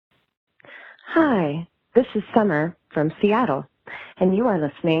Hi, this is Summer from Seattle, and you are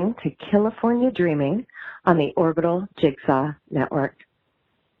listening to California Dreaming on the Orbital Jigsaw Network.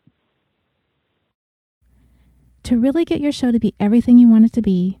 To really get your show to be everything you want it to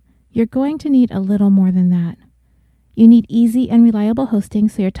be, you're going to need a little more than that. You need easy and reliable hosting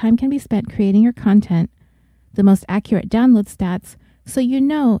so your time can be spent creating your content, the most accurate download stats so you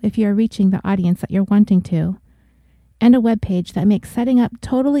know if you are reaching the audience that you're wanting to, and a web page that makes setting up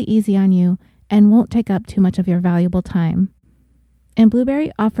totally easy on you and won't take up too much of your valuable time. And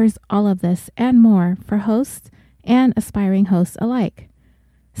Blubrry offers all of this and more for hosts and aspiring hosts alike.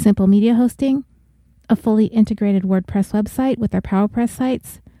 Simple media hosting, a fully integrated WordPress website with their PowerPress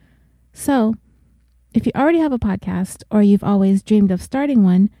sites. So, if you already have a podcast or you've always dreamed of starting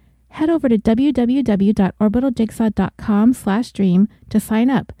one, head over to www.orbitaljigsaw.com/dream to sign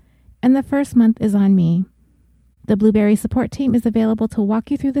up, and the first month is on me. The Blubrry support team is available to walk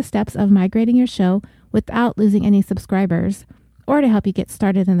you through the steps of migrating your show without losing any subscribers, or to help you get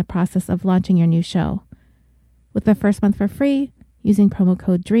started in the process of launching your new show. With the first month for free, using promo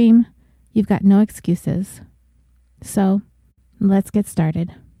code DREAM, you've got no excuses. So, let's get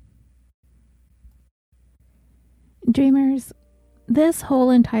started. Dreamers, this whole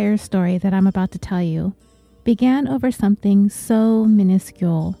entire story that I'm about to tell you began over something so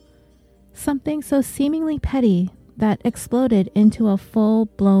minuscule, something so seemingly petty that exploded into a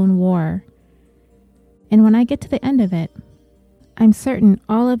full-blown war. And when I get to the end of it, I'm certain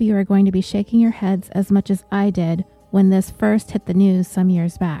all of you are going to be shaking your heads as much as I did when this first hit the news some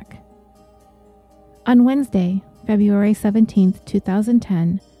years back. On Wednesday, February 17th,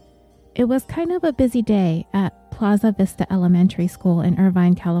 2010, it was kind of a busy day at Plaza Vista Elementary School in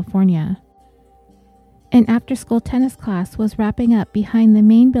Irvine, California. An after-school tennis class was wrapping up behind the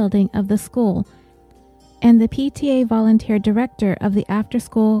main building of the school, and the PTA volunteer director of the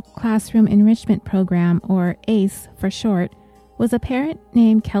After-School Classroom Enrichment Program, or ACE for short, was a parent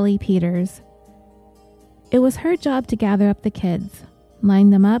named Kelly Peters. It was her job to gather up the kids,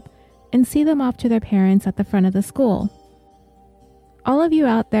 line them up, and see them off to their parents at the front of the school. All of you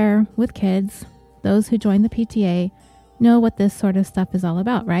out there with kids, those who join the PTA, know what this sort of stuff is all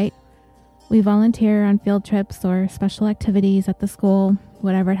about, right? We volunteer on field trips or special activities at the school,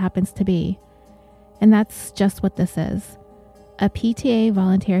 whatever it happens to be. And that's just what this is, a PTA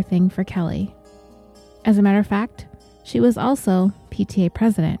volunteer thing for Kelly. As a matter of fact, she was also PTA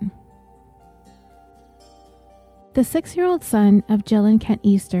president. The 6-year-old son of Jill and Kent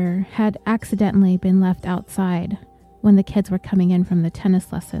Easter had accidentally been left outside when the kids were coming in from the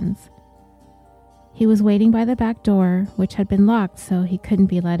tennis lessons. He was waiting by the back door, which had been locked so he couldn't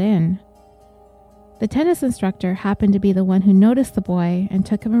be let in. The tennis instructor happened to be the one who noticed the boy and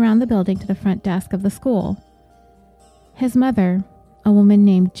took him around the building to the front desk of the school. His mother, a woman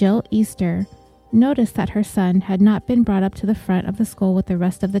named Jill Easter, noticed that her son had not been brought up to the front of the school with the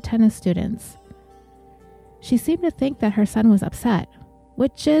rest of the tennis students. She seemed to think that her son was upset,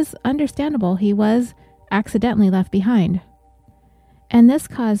 which is understandable. He was accidentally left behind. And this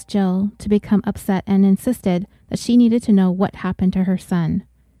caused Jill to become upset and insisted that she needed to know what happened to her son.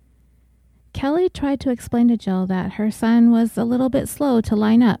 Kelly tried to explain to Jill that her son was a little bit slow to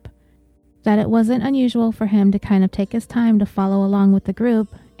line up, that it wasn't unusual for him to kind of take his time to follow along with the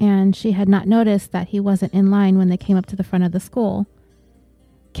group, and she had not noticed that he wasn't in line when they came up to the front of the school.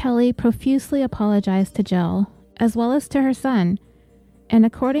 Kelly profusely apologized to Jill, as well as to her son, and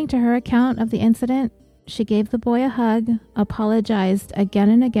according to her account of the incident, she gave the boy a hug, apologized again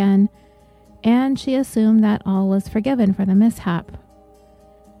and again, and she assumed that all was forgiven for the mishap.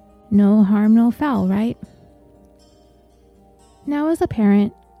 No harm, no foul, right? Now, as a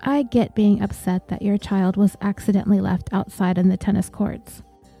parent, I get being upset that your child was accidentally left outside in the tennis courts.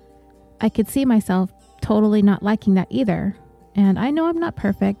 I could see myself totally not liking that either, and I know I'm not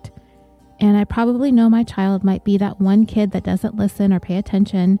perfect, and I probably know my child might be that one kid that doesn't listen or pay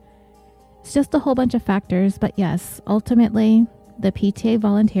attention. It's just a whole bunch of factors, but yes, ultimately, the PTA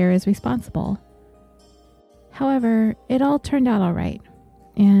volunteer is responsible. However, it all turned out all right,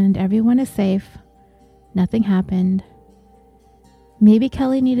 and everyone is safe. Nothing happened. Maybe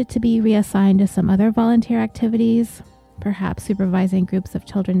Kelly needed to be reassigned to some other volunteer activities. Perhaps supervising groups of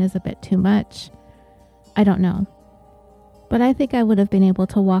children is a bit too much. I don't know. But I think I would have been able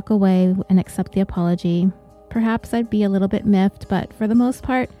to walk away and accept the apology. Perhaps I'd be a little bit miffed, but for the most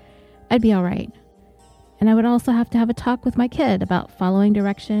part, I'd be all right. And I would also have to have a talk with my kid about following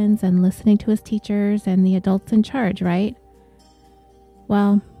directions and listening to his teachers and the adults in charge, right?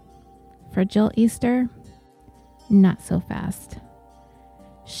 Well, for Jill Easter, not so fast.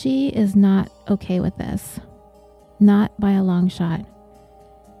 She is not okay with this. Not by a long shot.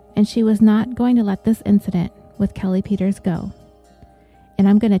 and she was not going to let this incident with Kelly Peters go. And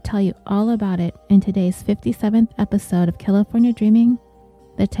I'm going to tell you all about it in today's 57th episode of California Dreaming,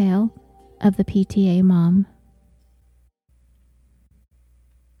 the tale of the PTA mom.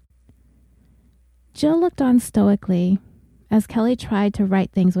 Jill looked on stoically as Kelly tried to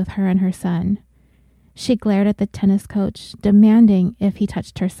right things with her and her son. She glared at the tennis coach, demanding if he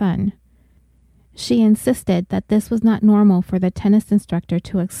touched her son. She insisted that this was not normal for the tennis instructor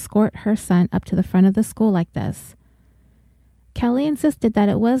to escort her son up to the front of the school like this. Kelly insisted that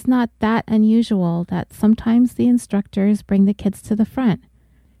it was not that unusual that sometimes the instructors bring the kids to the front.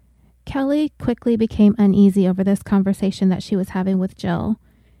 Kelly quickly became uneasy over this conversation that she was having with Jill,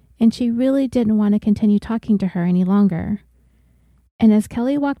 and she really didn't want to continue talking to her any longer. And as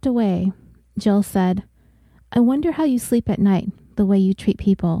Kelly walked away, Jill said, "I wonder how you sleep at night, the way you treat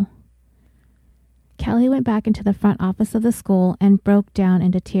people." Kelly went back into the front office of the school and broke down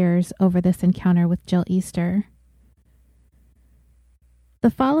into tears over this encounter with Jill Easter. The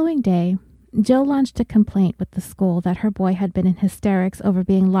following day, Jill launched a complaint with the school that her boy had been in hysterics over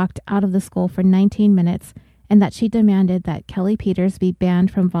being locked out of the school for 19 minutes and that she demanded that Kelly Peters be banned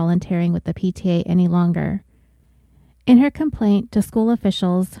from volunteering with the PTA any longer. In her complaint to school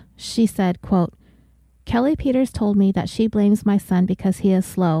officials, she said, quote, "Kelly Peters told me that she blames my son because he is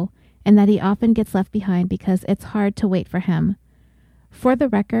slow and that he often gets left behind because it's hard to wait for him. For the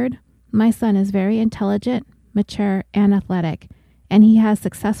record, my son is very intelligent, mature, and athletic, and he has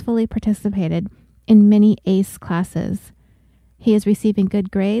successfully participated in many ACE classes. He is receiving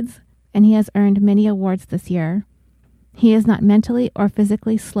good grades, and he has earned many awards this year. He is not mentally or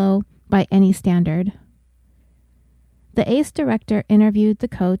physically slow by any standard." The ACE director interviewed the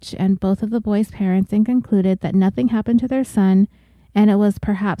coach and both of the boys' parents and concluded that nothing happened to their son, and it was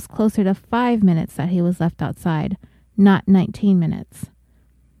perhaps closer to 5 minutes that he was left outside, not 19 minutes.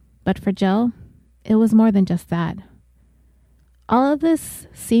 But for Jill, it was more than just that. All of this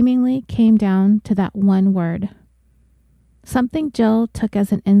seemingly came down to that one word, something Jill took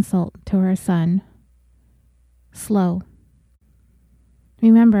as an insult to her son: slow.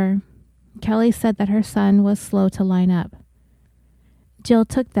 Remember, Kelly said that her son was slow to line up. Jill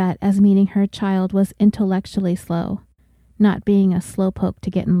took that as meaning her child was intellectually slow, not being a slowpoke to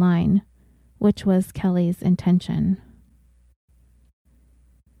get in line, which was Kelly's intention.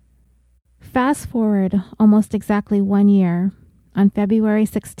 Fast forward almost exactly 1 year, on February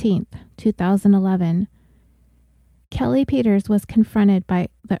 16th, 2011, Kelly Peters was confronted by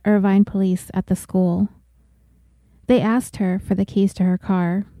the Irvine police at the school. They asked her for the keys to her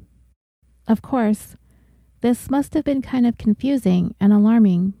car. Of course, this must have been kind of confusing and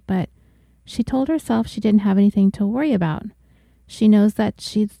alarming, but she told herself she didn't have anything to worry about. She knows that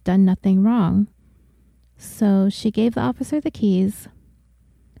she's done nothing wrong. So she gave the officer the keys.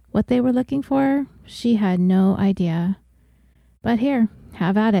 What they were looking for, she had no idea. But here,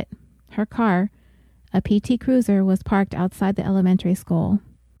 have at it. Her car, a PT Cruiser, was parked outside the elementary school.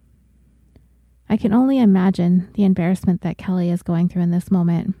 I can only imagine the embarrassment that Kelly is going through in this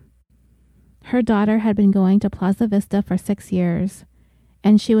moment. Her daughter had been going to Plaza Vista for 6 years,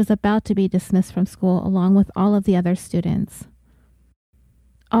 and she was about to be dismissed from school along with all of the other students.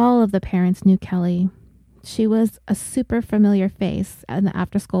 All of the parents knew Kelly. She was a super familiar face in the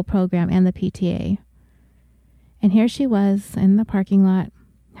after-school program and the PTA. And here she was in the parking lot,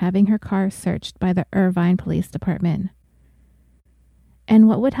 having her car searched by the Irvine Police Department. And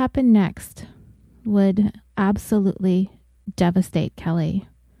what would happen next would absolutely devastate Kelly.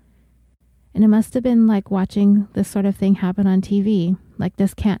 And it must have been like watching this sort of thing happen on TV, like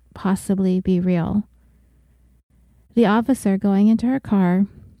this can't possibly be real. The officer going into her car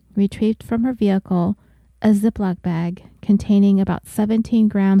retrieved from her vehicle a Ziploc bag containing about 17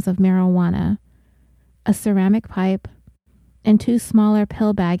 grams of marijuana, a ceramic pipe, and 2 smaller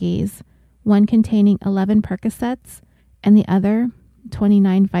pill baggies, one containing 11 Percocets and the other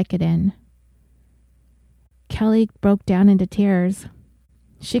 29 Vicodin. Kelly broke down into tears.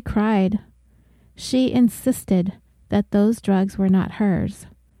 She cried. She insisted that those drugs were not hers.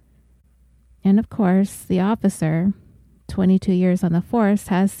 And of course, the officer, 22 years on the force,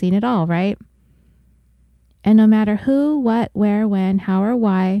 has seen it all, right? And no matter who, what, where, when, how, or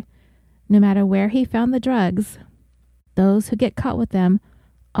why, no matter where he found the drugs, those who get caught with them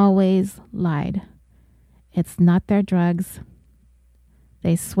always lied. It's not their drugs.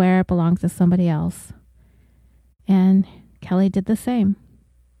 They swear it belongs to somebody else. And Kelly did the same.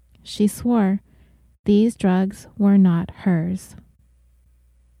 She swore these drugs were not hers.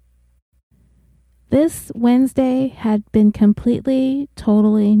 This Wednesday had been completely,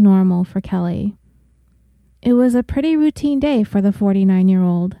 totally normal for Kelly. It was a pretty routine day for the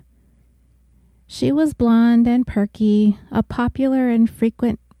 49-year-old. She was blonde and perky, a popular and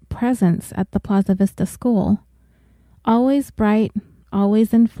frequent presence at the Plaza Vista School. Always bright,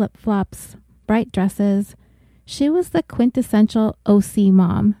 always in flip-flops, bright dresses. She was the quintessential OC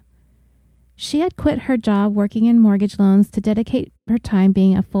mom. She had quit her job working in mortgage loans to dedicate her time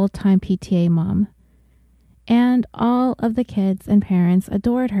being a full-time PTA mom. And all of the kids and parents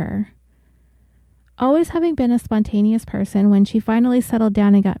adored her. Always having been a spontaneous person, when she finally settled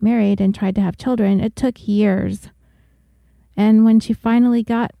down and got married and tried to have children, it took years. And when she finally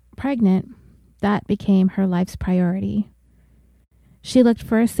got pregnant, that became her life's priority. She looked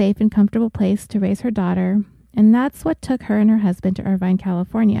for a safe and comfortable place to raise her daughter, and that's what took her and her husband to Irvine,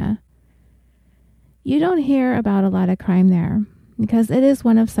 California. You don't hear about a lot of crime there, because it is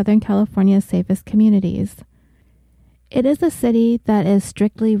one of Southern California's safest communities. It is a city that is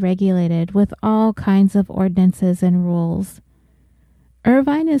strictly regulated with all kinds of ordinances and rules.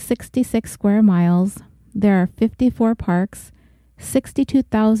 Irvine is 66 square miles. There are 54 parks,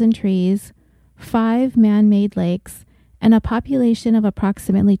 62,000 trees, 5 man-made lakes, and a population of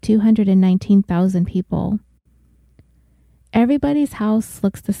approximately 219,000 people. Everybody's house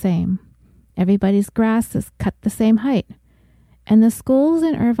looks the same. Everybody's grass is cut the same height. And the schools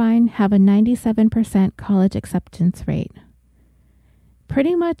in Irvine have a 97% college acceptance rate.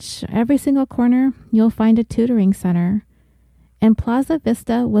 Pretty much every single corner, you'll find a tutoring center. And Plaza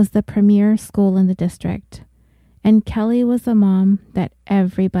Vista was the premier school in the district. And Kelly was the mom that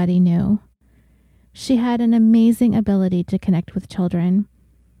everybody knew. She had an amazing ability to connect with children.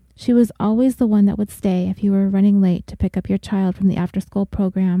 She was always the one that would stay if you were running late to pick up your child from the after-school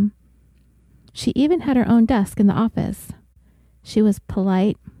program. She even had her own desk in the office. She was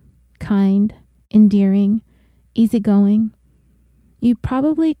polite, kind, endearing, easygoing. You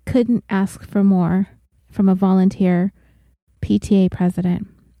probably couldn't ask for more from a volunteer PTA president,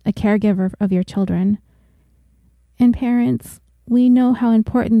 a caregiver of your children. And parents, we know how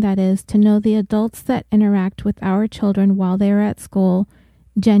important that is to know the adults that interact with our children while they are at school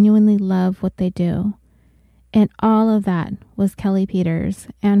genuinely love what they do. And all of that was Kelly Peters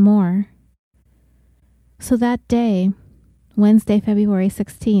and more. So that day, Wednesday, February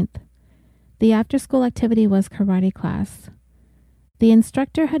 16th, the after-school activity was karate class. The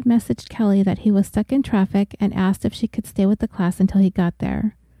instructor had messaged Kelly that he was stuck in traffic and asked if she could stay with the class until he got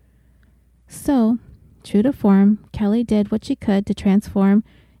there. So, true to form, Kelly did what she could to transform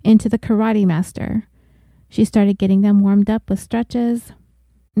into the karate master. She started getting them warmed up with stretches,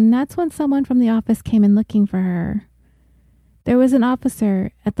 and that's when someone from the office came in looking for her. There was an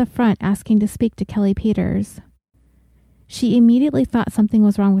officer at the front asking to speak to Kelly Peters. She immediately thought something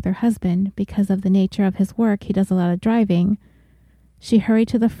was wrong with her husband because of the nature of his work. He does a lot of driving. She hurried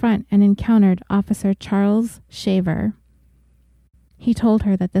to the front and encountered Officer Charles Shaver. He told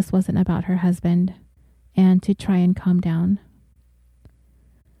her that this wasn't about her husband and to try and calm down.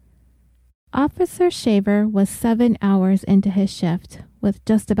 Officer Shaver was 7 hours into his shift with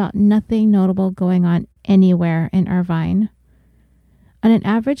just about nothing notable going on anywhere in Irvine. On an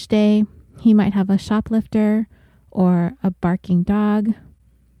average day, he might have a shoplifter or a barking dog,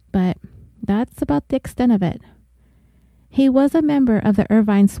 but that's about the extent of it. He was a member of the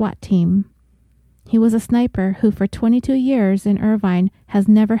Irvine SWAT team. He was a sniper who for 22 years in Irvine has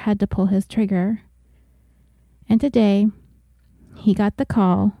never had to pull his trigger. And today, he got the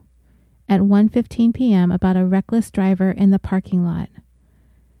call at 1:15 p.m. about a reckless driver in the parking lot.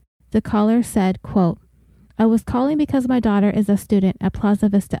 The caller said, quote, "I was calling because my daughter is a student at Plaza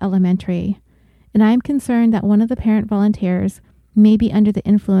Vista Elementary, and I am concerned that one of the parent volunteers may be under the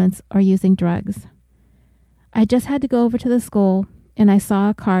influence or using drugs. I just had to go over to the school, and I saw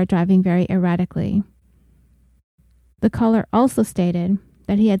a car driving very erratically." The caller also stated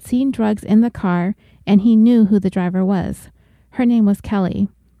that he had seen drugs in the car, and he knew who the driver was. Her name was Kelly,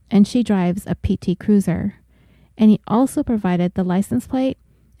 and she drives a PT Cruiser. And he also provided the license plate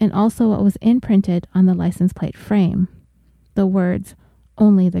and also what was imprinted on the license plate frame. The words,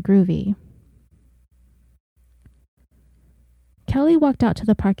 "Only the Groovy." Kelly walked out to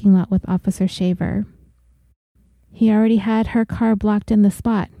the parking lot with Officer Shaver. He already had her car blocked in the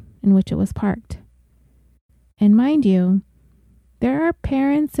spot in which it was parked. And mind you, there are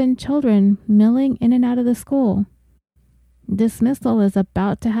parents and children milling in and out of the school. Dismissal is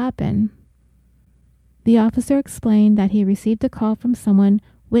about to happen. The officer explained that he received a call from someone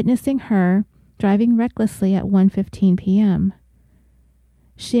witnessing her driving recklessly at 1:15 p.m.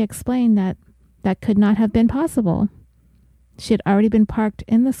 She explained that that could not have been possible. She had already been parked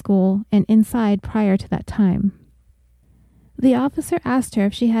in the school and inside prior to that time. The officer asked her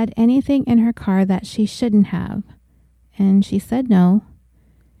if she had anything in her car that she shouldn't have, and she said no.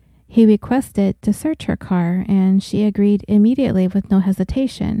 He requested to search her car, and she agreed immediately with no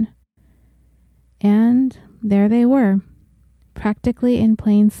hesitation. And there they were, practically in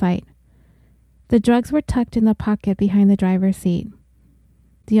plain sight. The drugs were tucked in the pocket behind the driver's seat.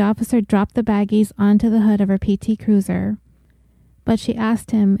 The officer dropped the baggies onto the hood of her PT Cruiser, but she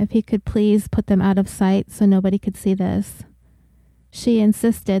asked him if he could please put them out of sight so nobody could see this. She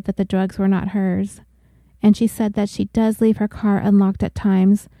insisted that the drugs were not hers, and she said that she does leave her car unlocked at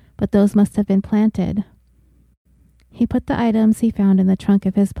times, but those must have been planted. He put the items he found in the trunk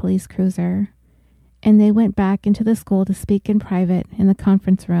of his police cruiser, and they went back into the school to speak in private in the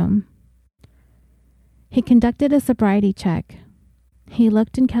conference room. He conducted a sobriety check. He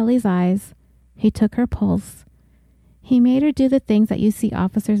looked in Kelly's eyes. He took her pulse. He made her do the things that you see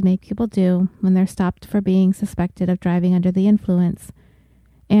officers make people do when they're stopped for being suspected of driving under the influence,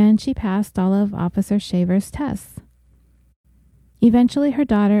 and she passed all of Officer Shaver's tests. Eventually, her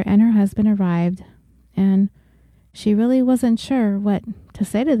daughter and her husband arrived, and she really wasn't sure what to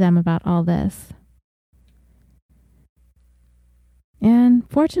say to them about all this. And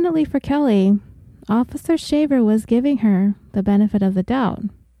fortunately for Kelly, Officer Shaver was giving her the benefit of the doubt.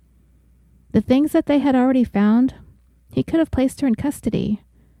 The things that they had already found, he could have placed her in custody.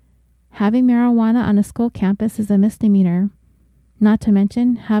 Having marijuana on a school campus is a misdemeanor, not to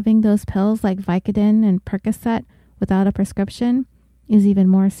mention having those pills like Vicodin and Percocet without a prescription is even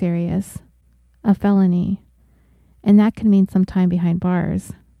more serious, a felony, and that can mean some time behind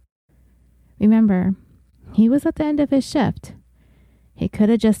bars. Remember, he was at the end of his shift. He could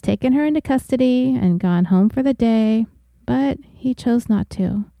have just taken her into custody and gone home for the day, but he chose not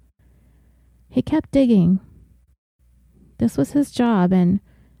to. He kept digging. This was his job, and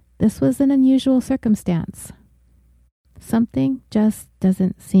this was an unusual circumstance. Something just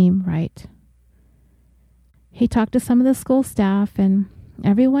doesn't seem right. He talked to some of the school staff, and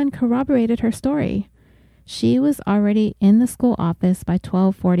everyone corroborated her story. She was already in the school office by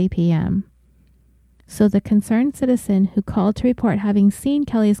 12:40 p.m. So the concerned citizen who called to report having seen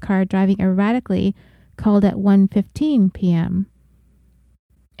Kelly's car driving erratically called at 1:15 p.m.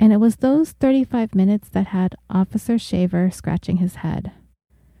 And it was those 35 minutes that had Officer Shaver scratching his head.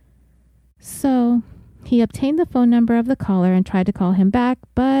 So he obtained the phone number of the caller and tried to call him back,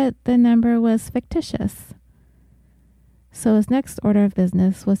 but the number was fictitious. So his next order of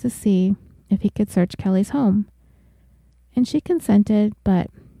business was to see if he could search Kelly's home. And she consented, but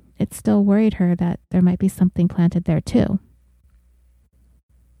it still worried her that there might be something planted there too.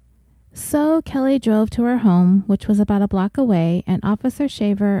 So Kelly drove to her home, which was about a block away, and Officer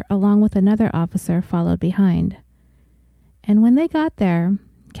Shaver, along with another officer, followed behind. And when they got there,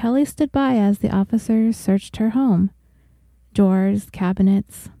 Kelly stood by as the officers searched her home. Drawers,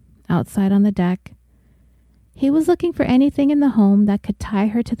 cabinets, outside on the deck. He was looking for anything in the home that could tie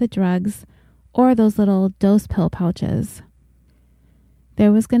her to the drugs or those little dose pill pouches.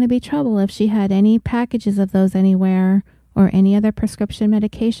 There was going to be trouble if she had any packages of those anywhere or any other prescription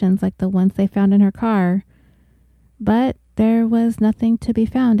medications like the ones they found in her car. But there was nothing to be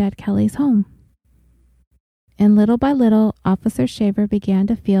found at Kelly's home. And little by little, Officer Shaver began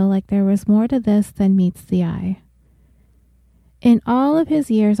to feel like there was more to this than meets the eye. In all of his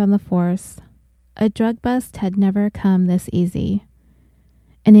years on the force, a drug bust had never come this easy.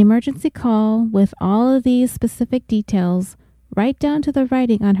 An emergency call with all of these specific details, right down to the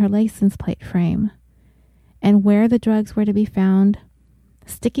writing on her license plate frame, and where the drugs were to be found,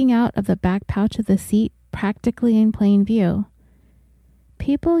 sticking out of the back pouch of the seat practically in plain view.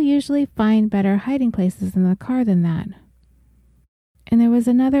 People usually find better hiding places in the car than that. And there was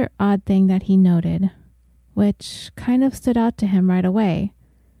another odd thing that he noted, which kind of stood out to him right away.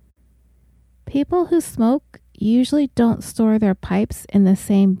 People who smoke usually don't store their pipes in the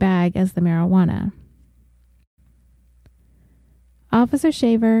same bag as the marijuana. Officer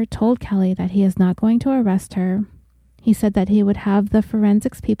Shaver told Kelly that he is not going to arrest her. He said that he would have the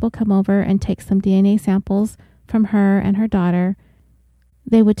forensics people come over and take some DNA samples from her and her daughter.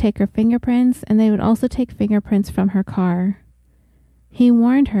 They would take her fingerprints, and they would also take fingerprints from her car. He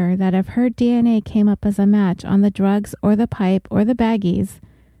warned her that if her DNA came up as a match on the drugs or the pipe or the baggies,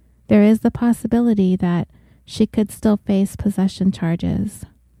 there is the possibility that she could still face possession charges.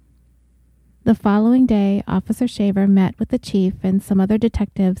 The following day, Officer Shaver met with the chief and some other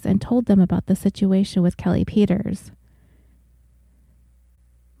detectives and told them about the situation with Kelly Peters.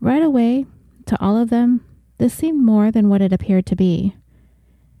 Right away, to all of them, this seemed more than what it appeared to be.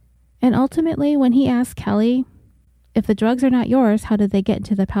 And ultimately, when he asked Kelly, if the drugs are not yours, how did they get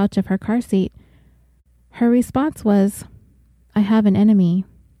into the pouch of her car seat? Her response was, I have an enemy.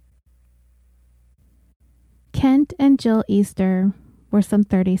 Kent and Jill Easter were some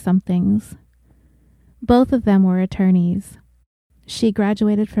 30-somethings. Both of them were attorneys. She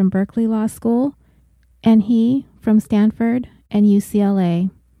graduated from Berkeley Law School, and he from Stanford and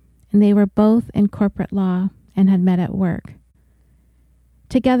UCLA, and they were both in corporate law and had met at work.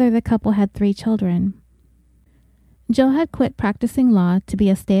 Together, the couple had 3 children. Jill had quit practicing law to be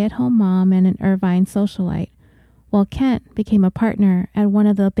a stay-at-home mom and an Irvine socialite, while Kent became a partner at one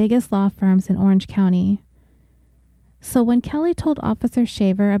of the biggest law firms in Orange County. So when Kelly told Officer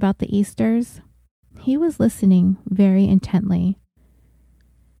Shaver about the Easters, he was listening very intently.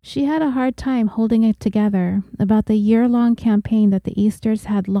 She had a hard time holding it together about the year-long campaign that the Easters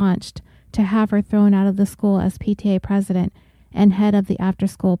had launched to have her thrown out of the school as PTA president and head of the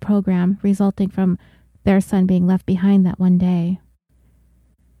after-school program, resulting from their son being left behind that one day.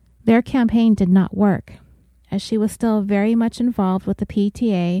 Their campaign did not work, as she was still very much involved with the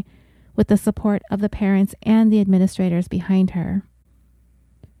PTA with the support of the parents and the administrators behind her.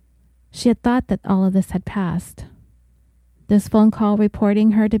 She had thought that all of this had passed. This phone call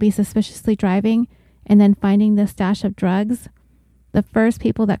reporting her to be suspiciously driving and then finding the stash of drugs, the first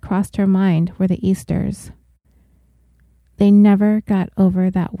people that crossed her mind were the Easters. They never got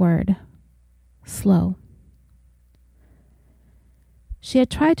over that word. Slow. She had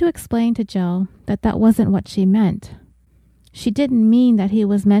tried to explain to Jill that that wasn't what she meant. She didn't mean that he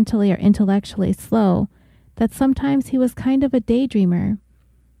was mentally or intellectually slow, that sometimes he was kind of a daydreamer.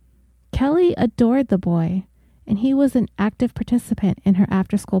 Kelly adored the boy, and he was an active participant in her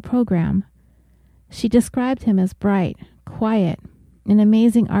after-school program. She described him as bright, quiet, an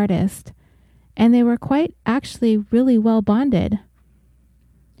amazing artist, and they were quite actually really well bonded.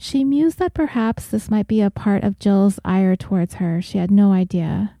 She mused that perhaps this might be a part of Jill's ire towards her. She had no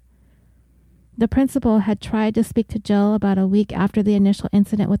idea. The principal had tried to speak to Jill about a week after the initial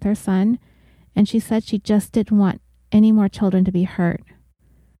incident with her son, and she said she just didn't want any more children to be hurt.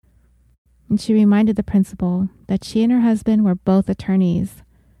 And she reminded the principal that she and her husband were both attorneys.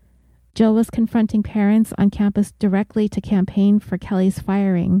 Jill was confronting parents on campus directly to campaign for Kelly's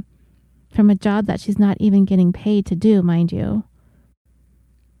firing, from a job that she's not even getting paid to do, mind you.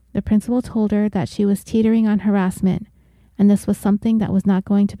 The principal told her that she was teetering on harassment, and this was something that was not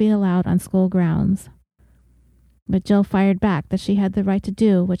going to be allowed on school grounds. But Jill fired back that she had the right to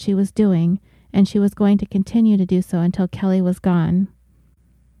do what she was doing, and she was going to continue to do so until Kelly was gone.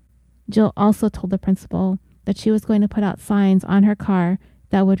 Jill also told the principal that she was going to put out signs on her car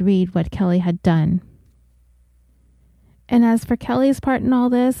that would read what Kelly had done. And as for Kelly's part in all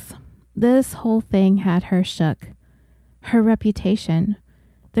this whole thing had her shook. Her reputation,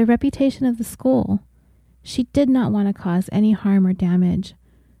 the reputation of the school. She did not want to cause any harm or damage,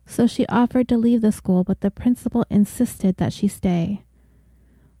 so she offered to leave the school, but the principal insisted that she stay.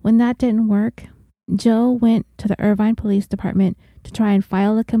 When that didn't work, Jill went to the Irvine Police Department to try and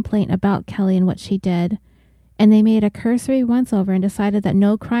file a complaint about Kelly and what she did, and they made a cursory once-over and decided that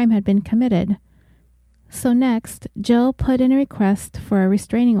no crime had been committed. So next, Jill put in a request for a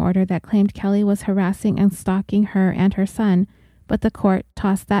restraining order that claimed Kelly was harassing and stalking her and her son, but the court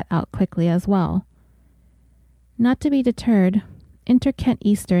tossed that out quickly as well. Not to be deterred, enter Kent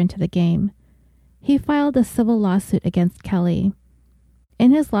Easter into the game. He filed a civil lawsuit against Kelly.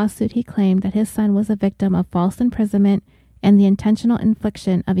 In his lawsuit, he claimed that his son was a victim of false imprisonment and the intentional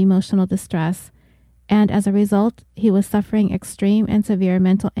infliction of emotional distress, and as a result, he was suffering extreme and severe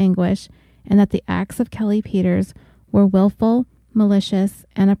mental anguish, and that the acts of Kelly Peters were willful, malicious,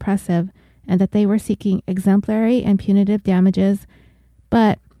 and oppressive, and that they were seeking exemplary and punitive damages,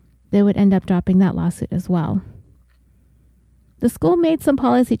 but they would end up dropping that lawsuit as well. The school made some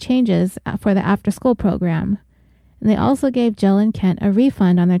policy changes for the after-school program, and they also gave Jill and Kent a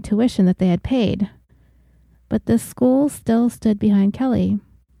refund on their tuition that they had paid. But the school still stood behind Kelly,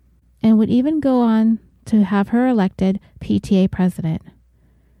 and would even go on to have her elected PTA president.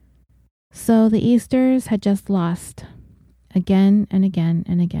 So the Easters had just lost, again and again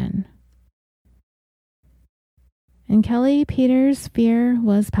and again. And Kelly Peters' fear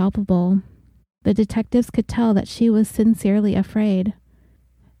was palpable. The detectives could tell that she was sincerely afraid.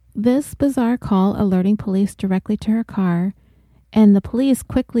 This bizarre call alerting police directly to her car, and the police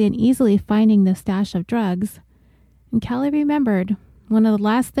quickly and easily finding the stash of drugs. And Kelly remembered one of the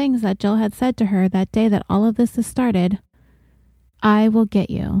last things that Jill had said to her that day that all of this had started: "I will get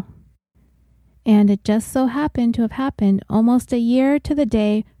you." And it just so happened to have happened almost a year to the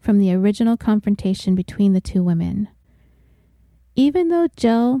day from the original confrontation between the two women. Even though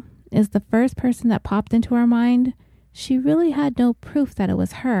Jill is the first person that popped into her mind, she really had no proof that it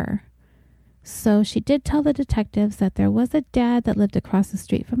was her. So she did tell the detectives that there was a dad that lived across the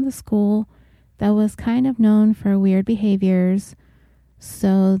street from the school that was kind of known for weird behaviors,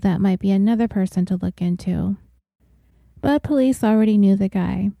 So that might be another person to look into. But police already knew the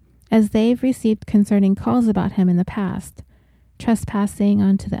guy, as they've received concerning calls about him in the past, trespassing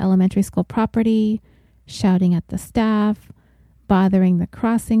onto the elementary school property, shouting at the staff, bothering the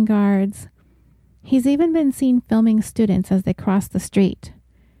crossing guards. He's even been seen filming students as they cross the street.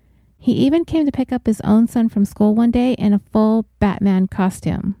 He even came to pick up his own son from school one day in a full Batman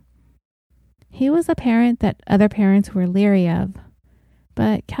costume. He was a parent that other parents were leery of,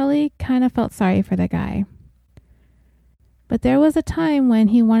 but Kelly kind of felt sorry for the guy. But there was a time when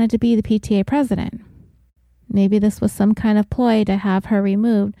he wanted to be the PTA president. Maybe this was some kind of ploy to have her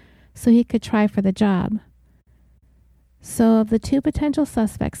removed so he could try for the job. So of the two potential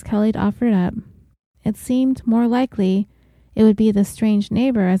suspects Kelly'd offered up, it seemed more likely it would be the strange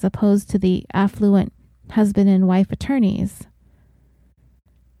neighbor as opposed to the affluent husband and wife attorneys.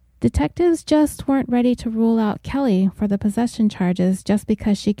 Detectives just weren't ready to rule out Kelly for the possession charges just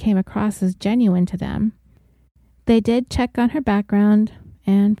because she came across as genuine to them. They did check on her background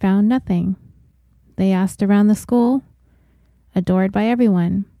and found nothing. They asked around the school, adored by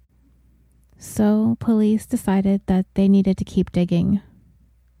everyone. So police decided that they needed to keep digging.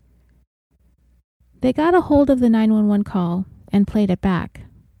 They got a hold of the 911 call and played it back.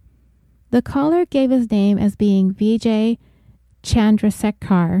 The caller gave his name as being Vijay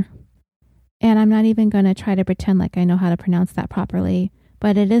Chandrasekhar, and I'm not even going to try to pretend like I know how to pronounce that properly,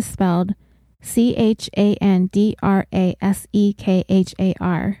 but it is spelled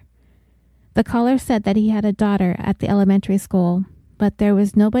Chandrasekhar. The caller said that he had a daughter at the elementary school, but there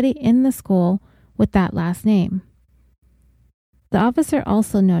was nobody in the school with that last name. The officer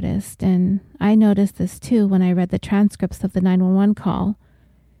also noticed, and I noticed this too when I read the transcripts of the 911 call,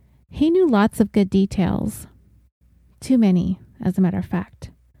 he knew lots of good details. Too many, as a matter of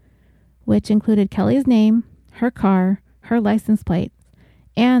fact, which included Kelly's name, her car, her license plate,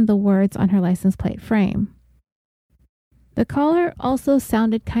 and the words on her license plate frame. The caller also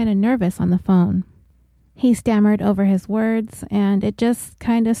sounded kind of nervous on the phone. He stammered over his words, and it just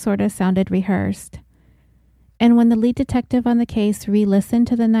kind of sort of sounded rehearsed. And when the lead detective on the case re-listened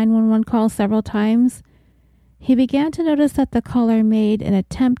to the 911 call several times, he began to notice that the caller made an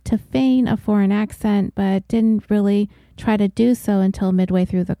attempt to feign a foreign accent, but didn't really try to do so until midway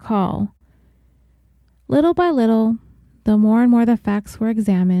through the call. Little by little, the more and more the facts were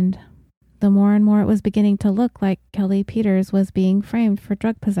examined, the more and more it was beginning to look like Kelly Peters was being framed for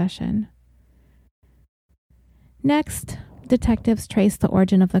drug possession. Next, detectives traced the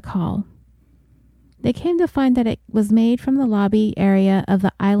origin of the call. They came to find that it was made from the lobby area of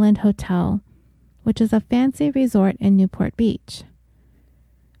the Island Hotel, which is a fancy resort in Newport Beach.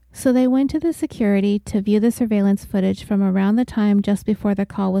 So they went to the security to view the surveillance footage from around the time just before the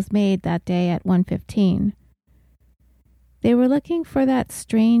call was made that day at 1:15. They were looking for that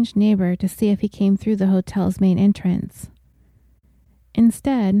strange neighbor to see if he came through the hotel's main entrance.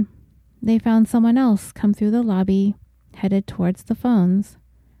 Instead, they found someone else come through the lobby, headed towards the phones.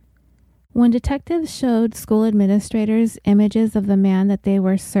 When detectives showed school administrators images of the man that they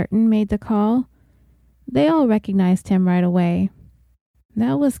were certain made the call, they all recognized him right away.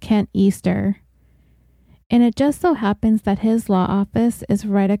 That was Kent Easter. And it just so happens that his law office is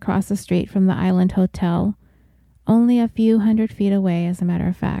right across the street from the Island Hotel, only a few hundred feet away, as a matter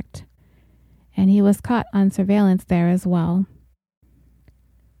of fact. And he was caught on surveillance there as well.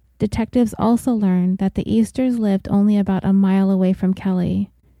 Detectives also learned that the Easters lived only about a mile away from Kelly.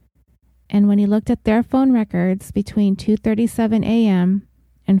 And when he looked at their phone records between 2:37 a.m.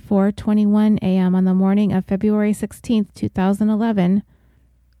 and 4:21 a.m. on the morning of February 16, 2011,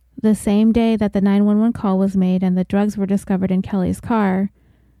 the same day that the 911 call was made and the drugs were discovered in Kelly's car,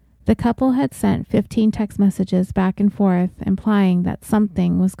 the couple had sent 15 text messages back and forth implying that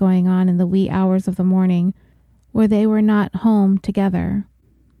something was going on in the wee hours of the morning where they were not home together.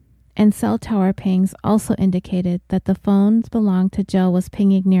 And cell tower pings also indicated that the phones belonged to Joe was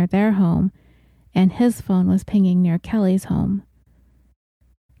pinging near their home, and his phone was pinging near Kelly's home.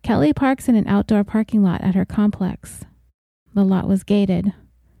 Kelly parks in an outdoor parking lot at her complex. The lot was gated,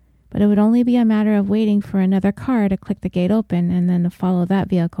 but it would only be a matter of waiting for another car to click the gate open and then to follow that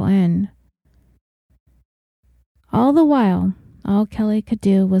vehicle in. All the while, all Kelly could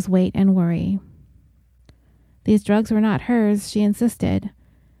do was wait and worry. These drugs were not hers, she insisted,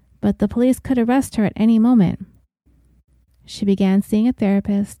 but the police could arrest her at any moment. She began seeing a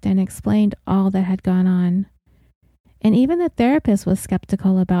therapist and explained all that had gone on. And even the therapist was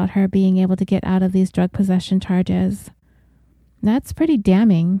skeptical about her being able to get out of these drug possession charges. That's pretty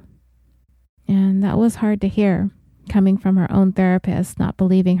damning. And that was hard to hear, coming from her own therapist not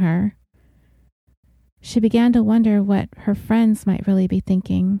believing her. She began to wonder what her friends might really be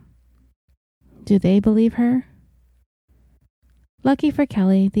thinking. Do they believe her? Lucky for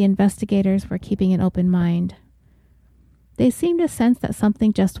Kelly, the investigators were keeping an open mind. They seemed to sense that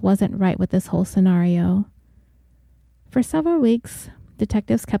something just wasn't right with this whole scenario. For several weeks,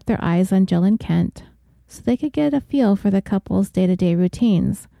 detectives kept their eyes on Jill and Kent so they could get a feel for the couple's day-to-day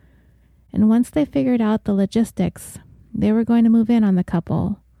routines. And once they figured out the logistics, they were going to move in on the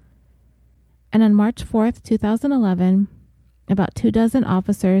couple. And on March 4th, 2011, about 24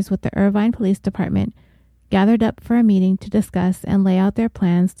 officers with the Irvine Police Department gathered up for a meeting to discuss and lay out their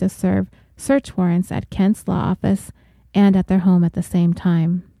plans to serve search warrants at Kent's law office and at their home at the same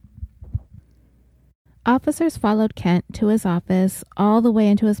time. Officers followed Kent to his office all the way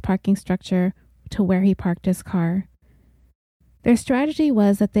into his parking structure to where he parked his car. Their strategy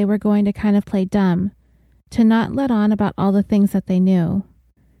was that they were going to kind of play dumb, to not let on about all the things that they knew.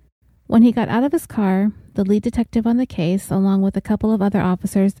 When he got out of his car, the lead detective on the case, along with a couple of other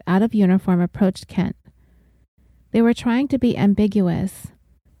officers out of uniform, approached Kent. They were trying to be ambiguous.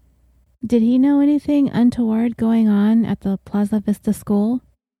 Did he know anything untoward going on at the Plaza Vista school?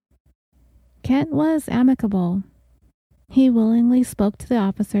 Kent was amicable. He willingly spoke to the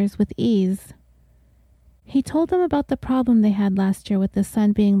officers with ease. He told them about the problem they had last year with his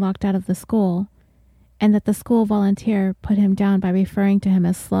son being locked out of the school, and that the school volunteer put him down by referring to him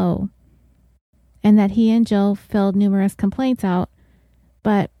as slow, and that he and Jill filled numerous complaints out,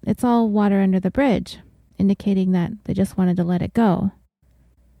 but it's all water under the bridge, indicating that they just wanted to let it go.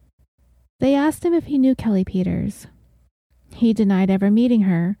 They asked him if he knew Kelly Peters. He denied ever meeting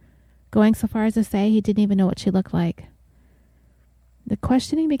her, going so far as to say he didn't even know what she looked like. The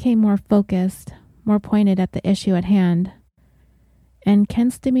questioning became more focused, more pointed at the issue at hand, and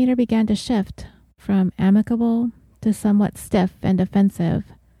Kent's demeanor began to shift from amicable to somewhat stiff and defensive.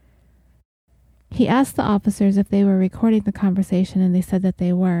 He asked the officers if they were recording the conversation, and they said that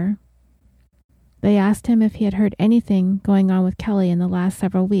they were. They asked him if he had heard anything going on with Kelly in the last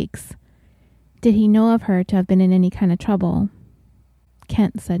several weeks. Did he know of her to have been in any kind of trouble?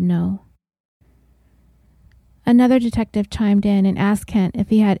 Kent said no. Another detective chimed in and asked Kent if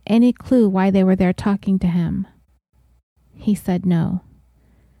he had any clue why they were there talking to him. He said no.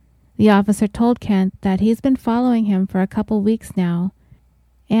 The officer told Kent that he's been following him for a couple weeks now,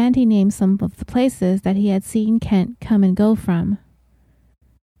 and he named some of the places that he had seen Kent come and go from.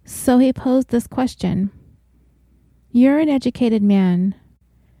 So he posed this question. You're an educated man.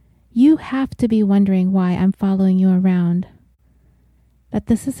 You have to be wondering why I'm following you around. That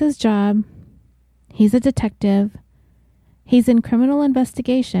this is his job. He's a detective. He's in criminal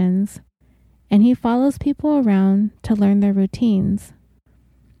investigations, and he follows people around to learn their routines.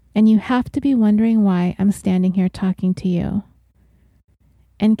 And you have to be wondering why I'm standing here talking to you.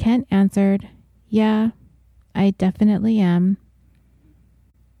 And Kent answered, yeah, I definitely am.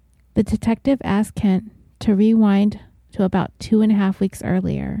 The detective asked Kent to rewind to about 2.5 weeks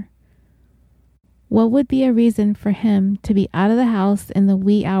earlier. What would be a reason for him to be out of the house in the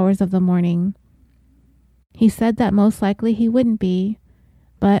wee hours of the morning? He said that most likely he wouldn't be,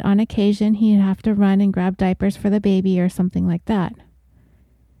 but on occasion he'd have to run and grab diapers for the baby or something like that.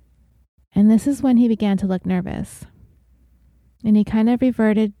 And this is when he began to look nervous. And he kind of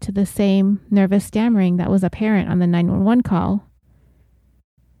reverted to the same nervous stammering that was apparent on the 911 call.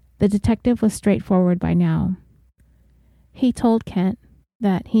 The detective was straightforward by now. He told Kent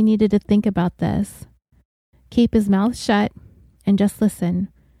that he needed to think about this, keep his mouth shut, and just listen,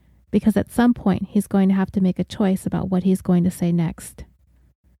 because at some point he's going to have to make a choice about what he's going to say next.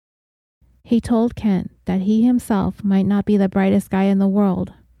 He told Kent that he himself might not be the brightest guy in the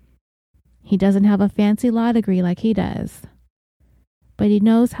world. He doesn't have a fancy law degree like he does, but he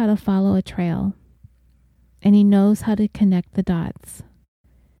knows how to follow a trail, and he knows how to connect the dots.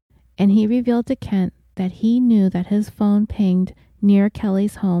 And he revealed to Kent that he knew that his phone pinged near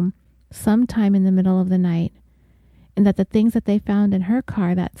Kelly's home sometime in the middle of the night, and that the things that they found in her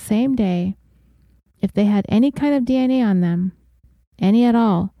car that same day, if they had any kind of DNA on them, any at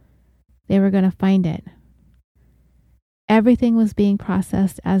all, they were going to find it. Everything was being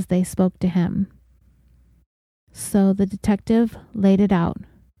processed as they spoke to him. So the detective laid it out.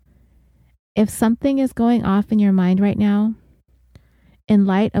 If something is going off in your mind right now, in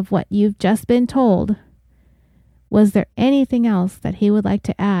light of what you've just been told, was there anything else that he would like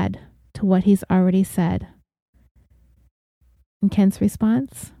to add to what he's already said? And Kent's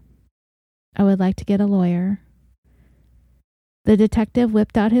response? I would like to get a lawyer. The detective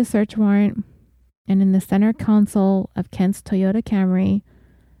whipped out his search warrant, and in the center console of Kent's Toyota Camry,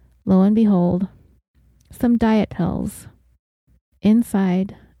 lo and behold, some diet pills.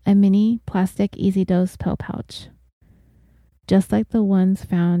 Inside, a mini plastic Easy Dose pill pouch, just like the ones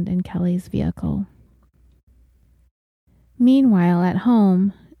found in Kelly's vehicle. Meanwhile, at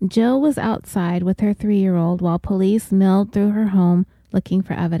home, Jill was outside with her 3-year-old while police milled through her home looking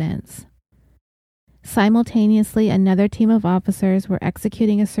for evidence. Simultaneously, another team of officers were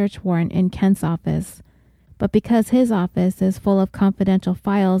executing a search warrant in Kent's office, but because his office is full of confidential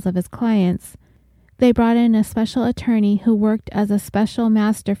files of his clients, they brought in a special attorney who worked as a special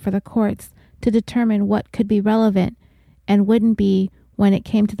master for the courts to determine what could be relevant and wouldn't be when it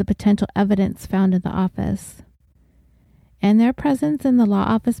came to the potential evidence found in the office. And their presence in the law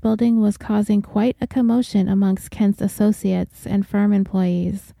office building was causing quite a commotion amongst Kent's associates and firm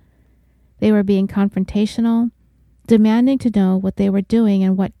employees. They were being confrontational, demanding to know what they were doing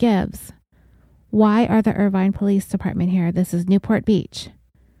and what gives. Why are the Irvine Police Department here? This is Newport Beach.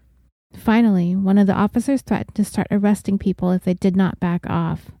 Finally, one of the officers threatened to start arresting people if they did not back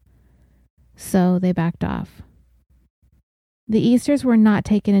off. So they backed off. The Easters were not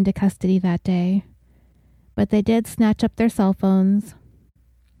taken into custody that day, but they did snatch up their cell phones.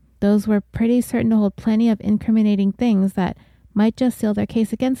 Those were pretty certain to hold plenty of incriminating things that might just seal their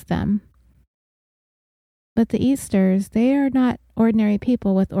case against them. But the Easters, they are not ordinary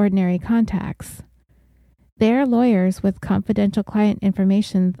people with ordinary contacts. They are lawyers with confidential client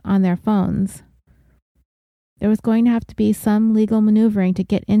information on their phones. There was going to have to be some legal maneuvering to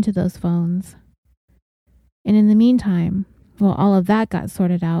get into those phones. And in the meantime, while all of that got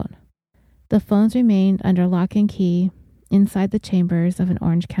sorted out, the phones remained under lock and key inside the chambers of an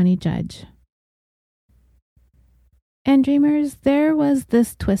Orange County judge. And dreamers, there was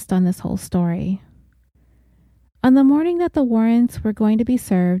this twist on this whole story. On the morning that the warrants were going to be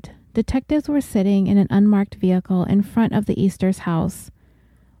served, detectives were sitting in an unmarked vehicle in front of the Easters' house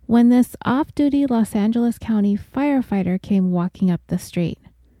when this off-duty Los Angeles County firefighter came walking up the street.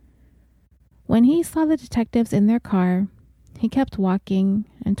 When he saw the detectives in their car, he kept walking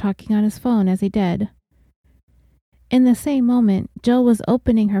and talking on his phone as he did. In the same moment, Jill was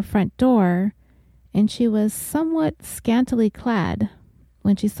opening her front door, and she was somewhat scantily clad.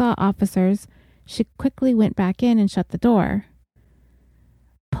 When she saw officers, she quickly went back in and shut the door.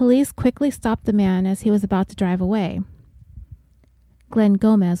 Police quickly stopped the man as he was about to drive away. Glenn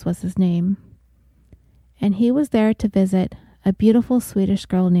Gomez was his name, and he was there to visit a beautiful Swedish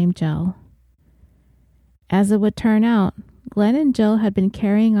girl named Jill. As it would turn out, Glenn and Jill had been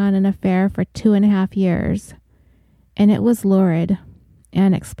carrying on an affair for 2.5 years, and it was lurid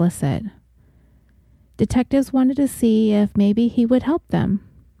and explicit. Detectives wanted to see if maybe he would help them.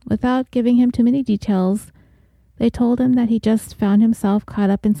 Without giving him too many details, they told him that he just found himself caught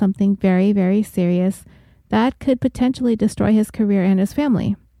up in something very, very serious that could potentially destroy his career and his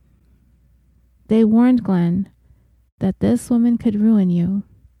family. They warned Glenn that this woman could ruin you.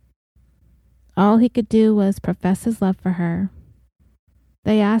 All he could do was profess his love for her.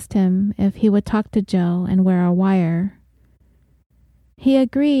 They asked him if he would talk to Jill and wear a wire. He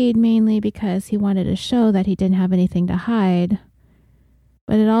agreed mainly because he wanted to show that he didn't have anything to hide,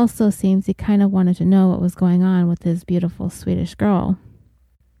 but it also seems he kind of wanted to know what was going on with his beautiful Swedish girl.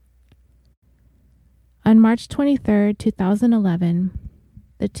 On March 23, 2011,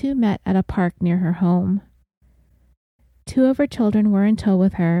 the two met at a park near her home. 2 of her children were in tow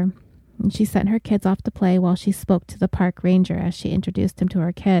with her, and she sent her kids off to play while she spoke to the park ranger as she introduced him to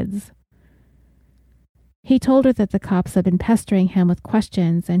her kids. He told her that the cops had been pestering him with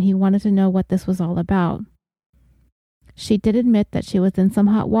questions and he wanted to know what this was all about. She did admit that she was in some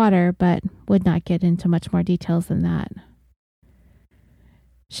hot water, but would not get into much more details than that.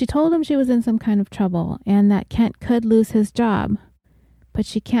 She told him she was in some kind of trouble and that Kent could lose his job, but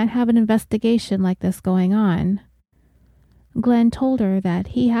she can't have an investigation like this going on. Glenn told her that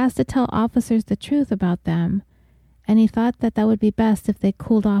he has to tell officers the truth about them, and he thought that that would be best if they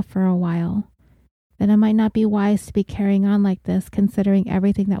cooled off for a while, that it might not be wise to be carrying on like this considering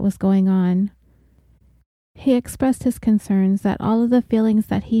everything that was going on. He expressed his concerns that all of the feelings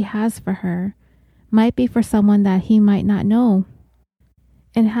that he has for her might be for someone that he might not know,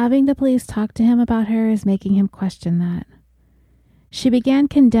 and having the police talk to him about her is making him question that. She began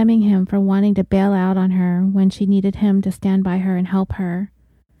condemning him for wanting to bail out on her when she needed him to stand by her and help her.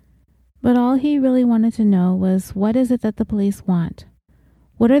 But all he really wanted to know was, what is it that the police want?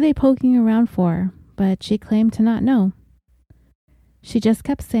 What are they poking around for? But she claimed to not know. She just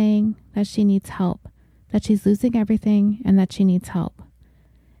kept saying that she needs help, that she's losing everything, and that she needs help.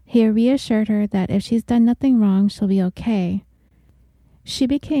 He reassured her that if she's done nothing wrong, she'll be okay. She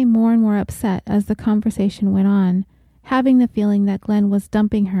became more and more upset as the conversation went on, having the feeling that Glenn was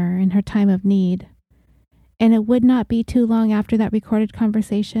dumping her in her time of need. and it would not be too long after that recorded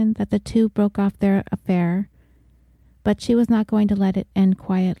conversation that the two broke off their affair. But she was not going to let it end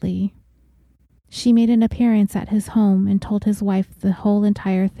quietly. She made an appearance at his home and told his wife the whole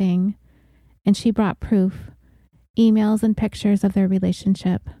entire thing, and she brought proof, emails and pictures of their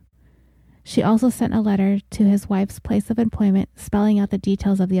relationship. She also sent a letter to his wife's place of employment spelling out the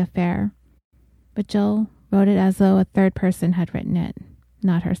details of the affair, but Jill wrote it as though a third person had written it,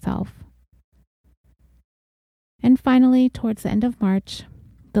 not herself. And finally, towards the end of March,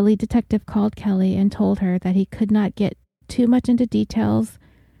 the lead detective called Kelly and told her that he could not get too much into details,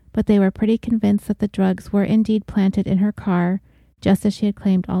 but they were pretty convinced that the drugs were indeed planted in her car, just as she had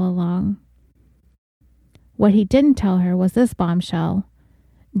claimed all along. What he didn't tell her was this bombshell.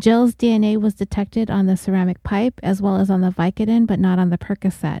 Jill's DNA was detected on the ceramic pipe as well as on the Vicodin, but not on the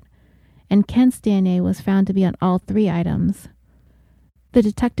Percocet, and Kent's DNA was found to be on all three items. The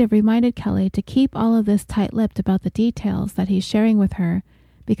detective reminded Kelly to keep all of this tight-lipped about the details that he's sharing with her,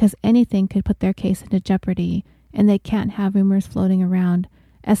 because anything could put their case into jeopardy, and they can't have rumors floating around,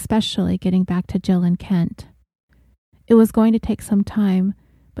 especially getting back to Jill and Kent. It was going to take some time,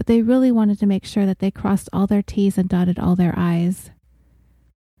 but they really wanted to make sure that they crossed all their T's and dotted all their I's.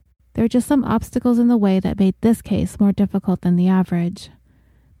 There were just some obstacles in the way that made this case more difficult than the average.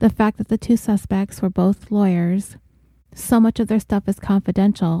 The fact that the two suspects were both lawyers, so much of their stuff is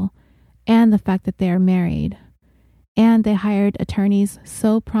confidential, and the fact that they are married. And they hired attorneys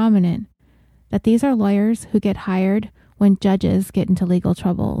so prominent that these are lawyers who get hired when judges get into legal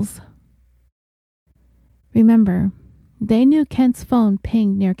troubles. Remember, they knew Kent's phone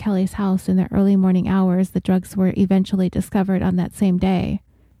pinged near Kelly's house in the early morning hours the drugs were eventually discovered on that same day.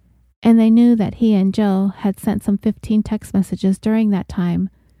 And they knew that he and Jill had sent some 15 text messages during that time,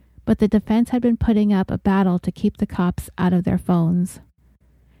 but the defense had been putting up a battle to keep the cops out of their phones.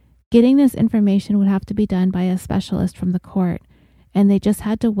 Getting this information would have to be done by a specialist from the court, and they just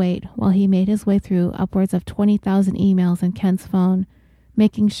had to wait while he made his way through upwards of 20,000 emails in Kent's phone,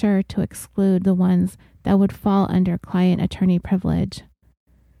 making sure to exclude the ones that would fall under client-attorney privilege.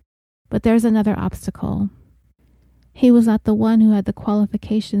 But there's another obstacle. He was not the one who had the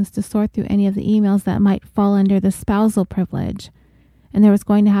qualifications to sort through any of the emails that might fall under the spousal privilege, and there was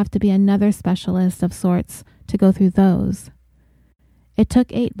going to have to be another specialist of sorts to go through those. It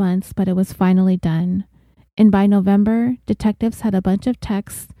took 8 months, but it was finally done, and by November, detectives had a bunch of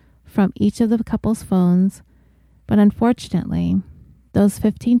texts from each of the couple's phones, but unfortunately, those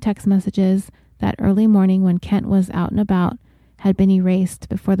 15 text messages that early morning when Kent was out and about had been erased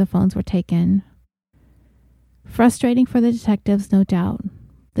before the phones were taken. Frustrating for the detectives, no doubt.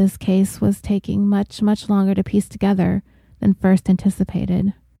 This case was taking much, much longer to piece together than first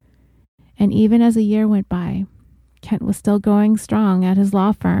anticipated. And even as a year went by, Kent was still going strong at his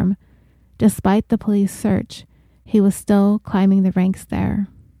law firm. Despite the police search, he was still climbing the ranks there.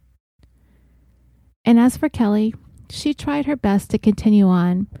 And as for Kelly, she tried her best to continue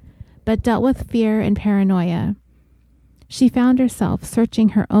on, but dealt with fear and paranoia. She found herself searching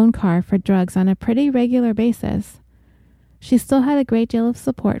her own car for drugs on a pretty regular basis. She still had a great deal of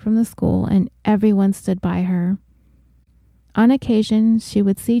support from the school, and everyone stood by her. On occasion, she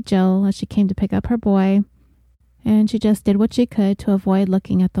would see Jill as she came to pick up her boy, and she just did what she could to avoid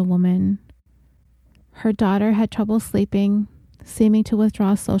looking at the woman. Her daughter had trouble sleeping, seeming to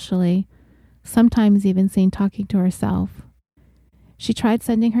withdraw socially, sometimes even seen talking to herself. She tried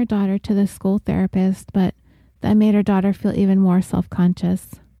sending her daughter to the school therapist, but that made her daughter feel even more self-conscious.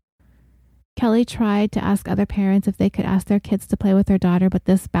 Kelly tried to ask other parents if they could ask their kids to play with her daughter, but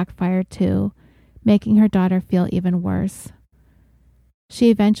this backfired too, making her daughter feel even worse.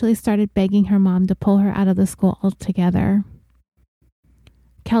 She eventually started begging her mom to pull her out of the school altogether.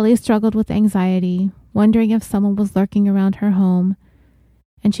 Kelly struggled with anxiety, wondering if someone was lurking around her home,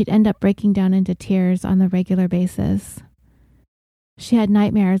 and she'd end up breaking down into tears on a regular basis. She had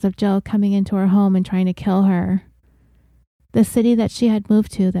nightmares of Jill coming into her home and trying to kill her. The city that she had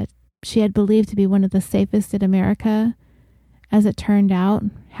moved to, that she had believed to be one of the safest in America, as it turned out,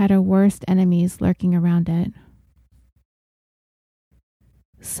 had her worst enemies lurking around it.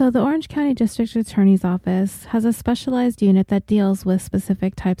 So the Orange County District Attorney's Office has a specialized unit that deals with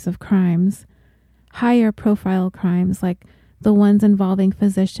specific types of crimes, higher profile crimes like the ones involving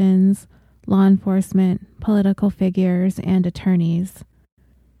physicians, law enforcement, political figures, and attorneys.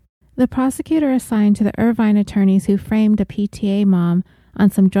 The prosecutor assigned to the Irvine attorneys who framed a PTA mom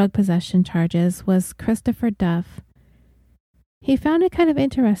on some drug possession charges was Christopher Duff. He found it kind of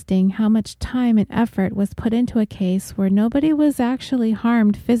interesting how much time and effort was put into a case where nobody was actually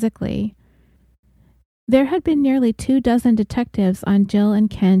harmed physically. There had been nearly 24 detectives on Jill and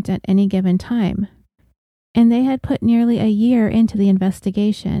Kent at any given time. and they had put nearly a year into the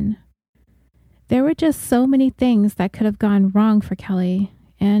investigation. There were just so many things that could have gone wrong for Kelly,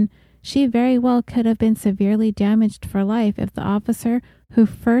 and she very well could have been severely damaged for life if the officer who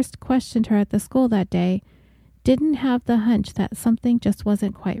first questioned her at the school that day didn't have the hunch that something just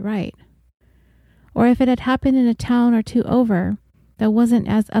wasn't quite right. Or if it had happened in a town or two over that wasn't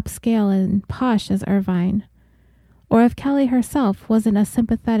as upscale and posh as Irvine. Or if Kelly herself wasn't a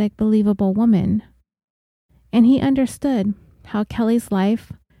sympathetic, believable woman. And he understood how Kelly's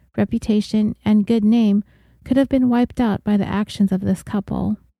life, reputation, and good name could have been wiped out by the actions of this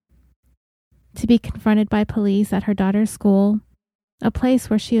couple. To be confronted by police at her daughter's school, a place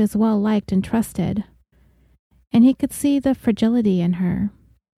where she was well liked and trusted. And he could see the fragility in her.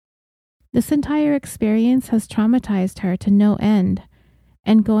 This entire experience has traumatized her to no end,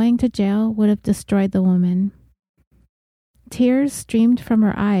 and going to jail would have destroyed the woman. Tears streamed from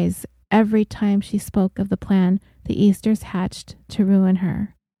her eyes every time she spoke of the plan the Easters hatched to ruin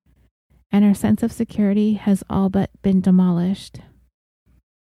her, and her sense of security has all but been demolished.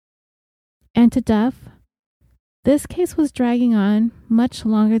 And to Duff, this case was dragging on much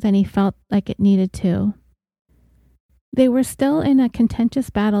longer than he felt like it needed to. They were still in a contentious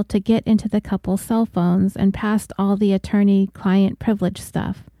battle to get into the couple's cell phones and past all the attorney-client privilege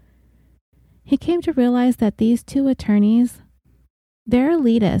stuff. He came to realize that these two attorneys, they're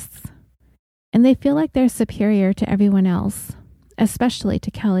elitists, and they feel like they're superior to everyone else, especially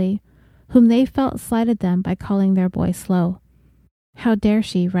to Kelly, whom they felt slighted them by calling their boy slow. How dare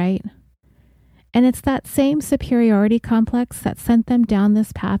she, right? And it's that same superiority complex that sent them down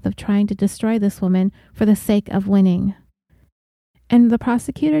this path of trying to destroy this woman for the sake of winning. And the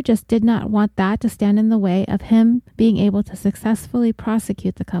prosecutor just did not want that to stand in the way of him being able to successfully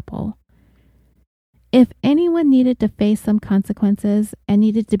prosecute the couple. If anyone needed to face some consequences and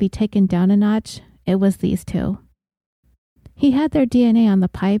needed to be taken down a notch, it was these two. He had their DNA on the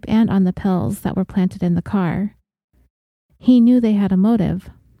pipe and on the pills that were planted in the car. He knew they had a motive,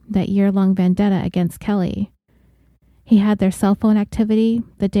 that year-long vendetta against Kelly. He had their cell phone activity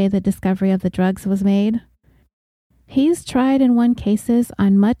the day the discovery of the drugs was made. He's tried and won cases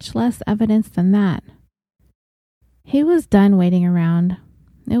on much less evidence than that. He was done waiting around.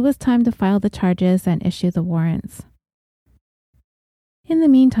 It was time to file the charges and issue the warrants. In the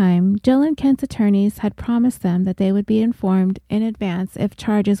meantime, Jill and Kent's attorneys had promised them that they would be informed in advance if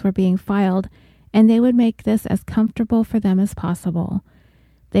charges were being filed, and they would make this as comfortable for them as possible.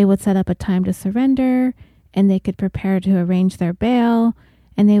 They would set up a time to surrender, and they could prepare to arrange their bail,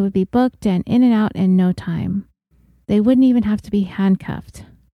 and they would be booked and in and out in no time. They wouldn't even have to be handcuffed.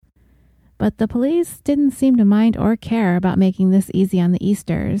 But the police didn't seem to mind or care about making this easy on the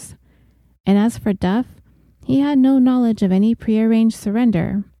Easters. And as for Duff, he had no knowledge of any prearranged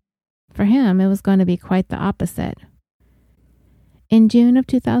surrender. For him, it was going to be quite the opposite. In June of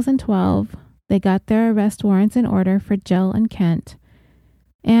 2012, they got their arrest warrants in order for Jill and Kent,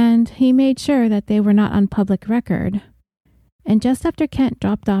 and he made sure that they were not on public record. And just after Kent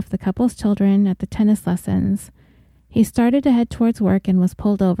dropped off the couple's children at the tennis lessons, he started to head towards work and was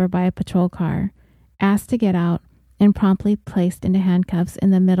pulled over by a patrol car, asked to get out, and promptly placed into handcuffs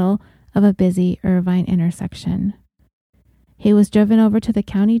in the middle of a busy Irvine intersection. He was driven over to the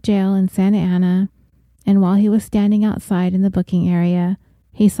county jail in Santa Ana, and while he was standing outside in the booking area,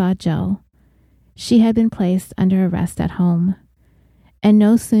 he saw Jill. She had been placed under arrest at home. And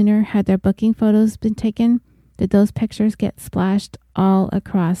no sooner had their booking photos been taken did those pictures get splashed all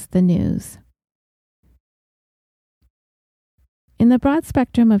across the news. In the broad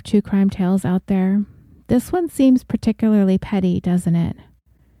spectrum of true crime tales out there, this one seems particularly petty, doesn't it?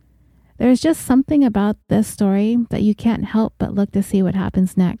 There's just something about this story that you can't help but look to see what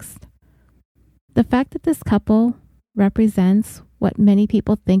happens next. The fact that this couple represents what many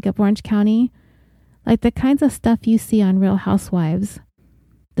people think of Orange County, like the kinds of stuff you see on Real Housewives.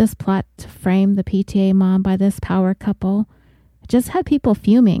 This plot to frame the PTA mom by this power couple just had people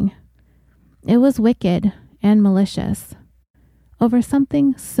fuming. It was wicked and malicious over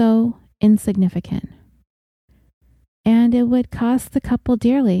something so insignificant. And it would cost the couple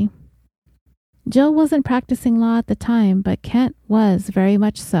dearly. Jill wasn't practicing law at the time, but Kent was very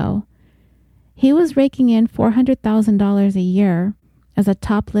much so. He was raking in $400,000 a year as a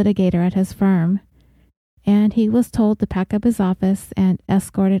top litigator at his firm, and he was told to pack up his office and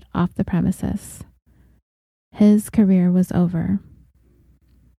escorted off the premises. His career was over.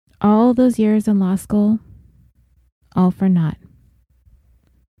 All those years in law school, all for naught.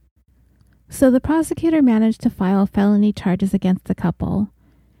 So the prosecutor managed to file felony charges against the couple,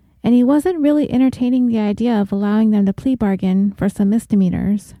 and he wasn't really entertaining the idea of allowing them to plea bargain for some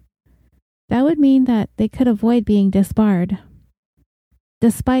misdemeanors. that would mean that they could avoid being disbarred.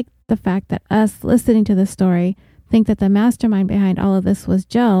 Despite the fact that us listening to the story think that the mastermind behind all of this was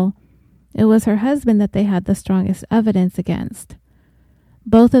Jill, it was her husband that they had the strongest evidence against.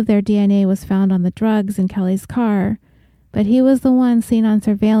 Both of their DNA was found on the drugs in Kelly's car, but he was the one seen on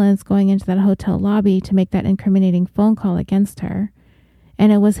surveillance going into that hotel lobby to make that incriminating phone call against her.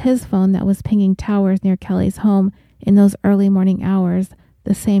 And it was his phone that was pinging towers near Kelly's home in those early morning hours,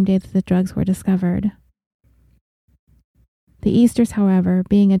 the same day that the drugs were discovered. The Easters, however,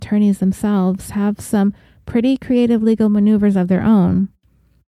 being attorneys themselves, have some pretty creative legal maneuvers of their own.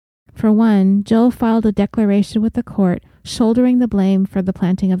 For one, Jill filed a declaration with the court shouldering the blame for the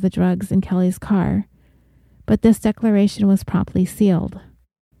planting of the drugs in Kelly's car, but this declaration was promptly sealed.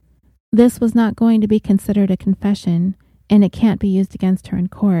 This was not going to be considered a confession, and it can't be used against her in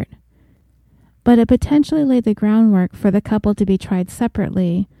court. But it potentially laid the groundwork for the couple to be tried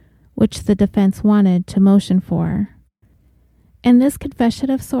separately, which the defense wanted to motion for. And this confession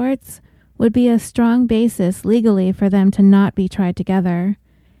of sorts would be a strong basis legally for them to not be tried together.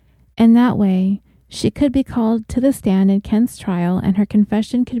 And that way, she could be called to the stand in Kent's trial and her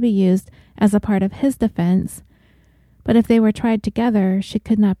confession could be used as a part of his defense. But if they were tried together, she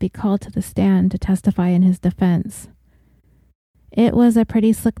could not be called to the stand to testify in his defense. It was a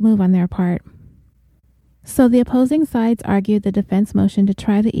pretty slick move on their part. So the opposing sides argued the defense motion to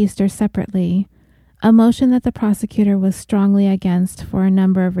try the Easters separately, a motion that the prosecutor was strongly against for a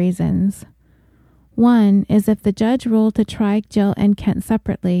number of reasons. One is if the judge ruled to try Jill and Kent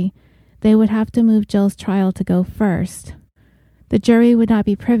separately, they would have to move Jill's trial to go first. The jury would not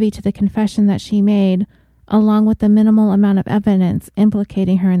be privy to the confession that she made, along with the minimal amount of evidence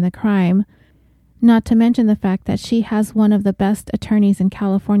implicating her in the crime, not to mention the fact that she has one of the best attorneys in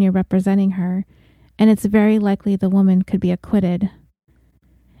California representing her, and it's very likely the woman could be acquitted.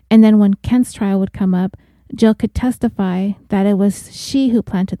 And then when Kent's trial would come up, Jill could testify that it was she who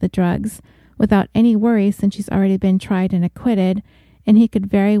planted the drugs, without any worry since she's already been tried and acquitted, and he could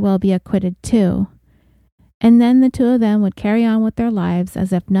very well be acquitted too. And then the two of them would carry on with their lives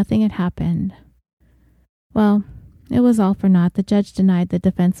as if nothing had happened. Well, it was all for naught. The judge denied the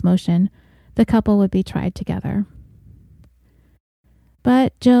defense motion. The couple would be tried together.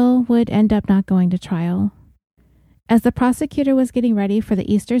 But Jill would end up not going to trial. As the prosecutor was getting ready for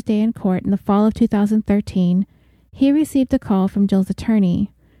the Easter's day in court in the fall of 2013, he received a call from Jill's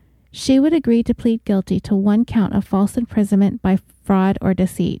attorney. She would agree to plead guilty to one count of false imprisonment by fraud or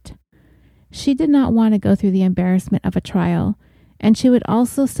deceit. She did not want to go through the embarrassment of a trial, and she would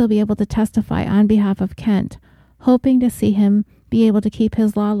also still be able to testify on behalf of Kent, hoping to see him be able to keep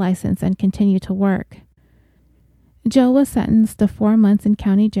his law license and continue to work. Jill was sentenced to 4 months in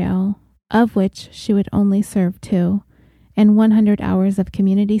county jail, of which she would only serve 2, and 100 hours of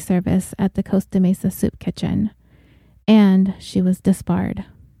community service at the Costa Mesa Soup Kitchen. And she was disbarred.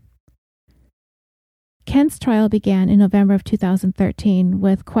 Kent's trial began in November of 2013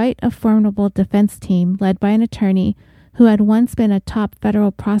 with quite a formidable defense team led by an attorney who had once been a top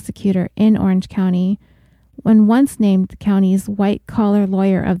federal prosecutor in Orange County, and once named the county's white-collar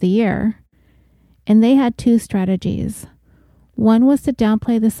lawyer of the year. And they had 2 strategies. One was to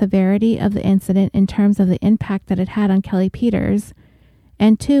downplay the severity of the incident in terms of the impact that it had on Kelly Peters,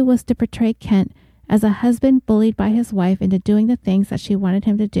 and 2 was to portray Kent as a husband bullied by his wife into doing the things that she wanted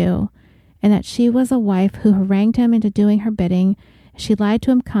him to do, and that she was a wife who harangued him into doing her bidding. She lied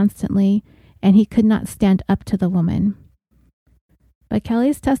to him constantly, and he could not stand up to the woman. But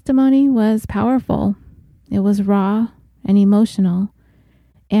Kelly's testimony was powerful. It was raw and emotional,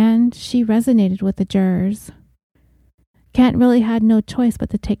 and she resonated with the jurors. Kent really had no choice but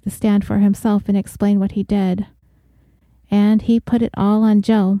to take the stand for himself and explain what he did. And he put it all on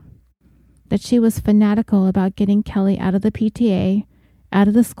Jill, that she was fanatical about getting Kelly out of the PTA, out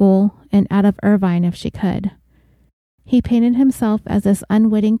of the school, and out of Irvine if she could. He painted himself as this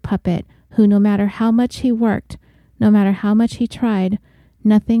unwitting puppet who, no matter how much he worked, no matter how much he tried,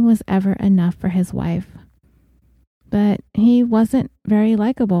 nothing was ever enough for his wife. But he wasn't very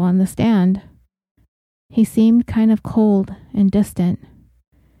likable on the stand. He seemed kind of cold and distant,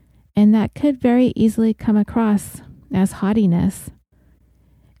 and that could very easily come across as haughtiness.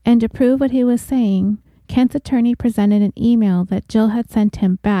 And to prove what he was saying, Kent's attorney presented an email that Jill had sent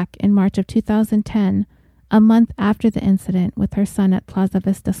him back in March of 2010, a month after the incident with her son at Plaza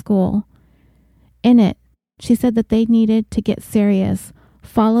Vista School. In it, she said that they needed to get serious,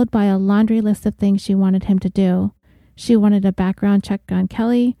 followed by a laundry list of things she wanted him to do. She wanted a background check on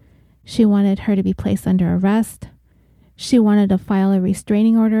Kelly. She wanted her to be placed under arrest. She wanted to file a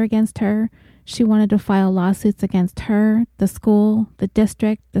restraining order against her. she wanted to file lawsuits against her, the school, the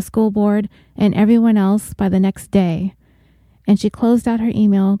district, the school board, and everyone else by the next day. And she closed out her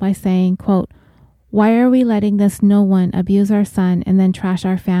email by saying, quote, "Why are we letting this no one abuse our son and then trash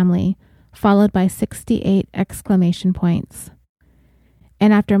our family?" followed by 68 exclamation points.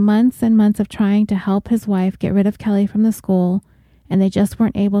 And after months and months of trying to help his wife get rid of Kelly from the school, and they just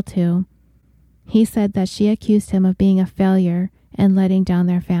weren't able to, he said that she accused him of being a failure and letting down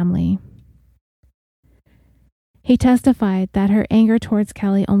their family. He testified that her anger towards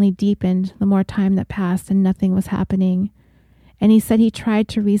Kelly only deepened the more time that passed and nothing was happening. And he said he tried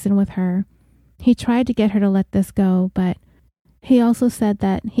to reason with her. He tried to get her to let this go, but he also said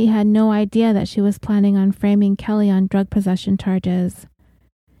that he had no idea that she was planning on framing Kelly on drug possession charges.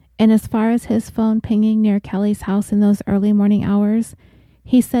 And as far as his phone pinging near Kelly's house in those early morning hours,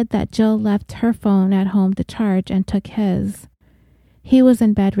 he said that Jill left her phone at home to charge and took his. He was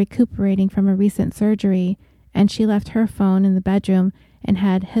in bed recuperating from a recent surgery, and she left her phone in the bedroom and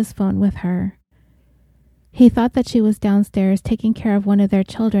had his phone with her. He thought that she was downstairs taking care of one of their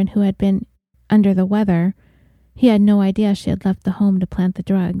children who had been under the weather. He had no idea she had left the home to plant the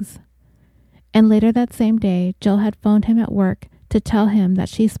drugs. And later that same day, Jill had phoned him at work to tell him that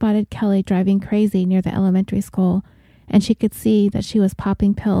she spotted Kelly driving crazy near the elementary school, and she could see that she was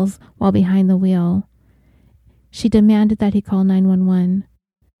popping pills while behind the wheel. She demanded that he call 911.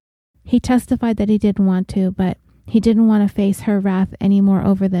 He testified that he didn't want to, but he didn't want to face her wrath anymore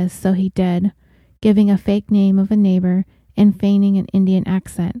over this, so he did, giving a fake name of a neighbor and feigning an Indian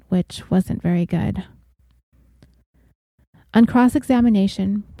accent, which wasn't very good. On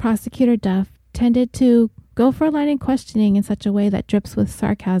cross-examination, Prosecutor Duff tended to go for line of questioning in such a way that drips with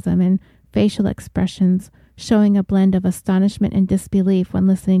sarcasm and facial expressions, showing a blend of astonishment and disbelief when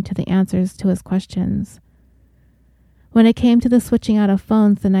listening to the answers to his questions. When it came to the switching out of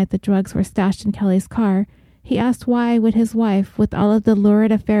phones the night the drugs were stashed in Kelly's car, he asked why would his wife, with all of the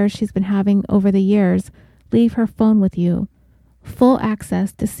lurid affairs she's been having over the years, leave her phone with you, full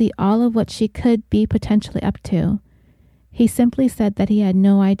access to see all of what she could be potentially up to. He simply said that he had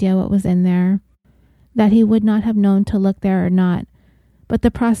no idea what was in there, that he would not have known to look there or not, but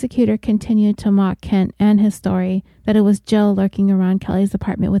the prosecutor continued to mock Kent and his story that it was Jill lurking around Kelly's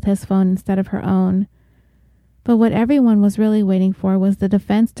apartment with his phone instead of her own. But what everyone was really waiting for was the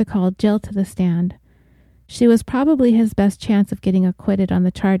defense to call Jill to the stand. She was probably his best chance of getting acquitted on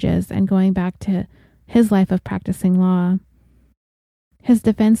the charges and going back to his life of practicing law. His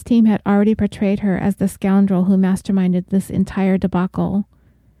defense team had already portrayed her as the scoundrel who masterminded this entire debacle.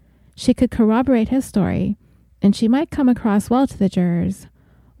 She could corroborate his story, and she might come across well to the jurors,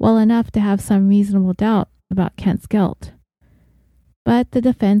 well enough to have some reasonable doubt about Kent's guilt. But the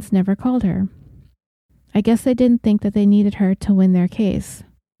defense never called her. I guess they didn't think that they needed her to win their case.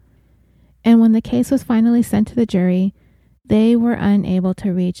 And when the case was finally sent to the jury, they were unable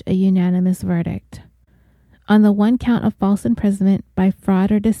to reach a unanimous verdict. On the one count of false imprisonment by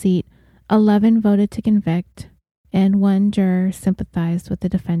fraud or deceit, 11 voted to convict, and 1 juror sympathized with the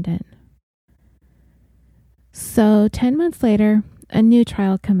defendant. So 10 months later, a new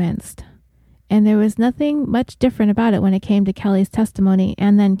trial commenced, and there was nothing much different about it when it came to Kelly's testimony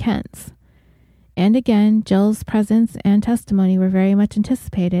and then Kent's. And again, Jill's presence and testimony were very much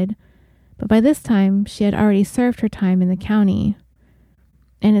anticipated, but by this time, she had already served her time in the county.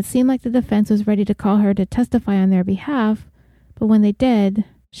 And it seemed like the defense was ready to call her to testify on their behalf, but when they did,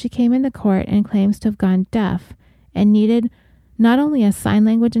 she came into court and claims to have gone deaf and needed not only a sign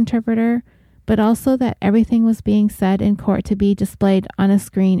language interpreter, but also that everything was being said in court to be displayed on a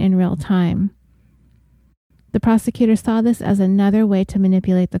screen in real time. The prosecutor saw this as another way to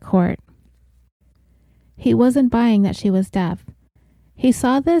manipulate the court. He wasn't buying that she was deaf. He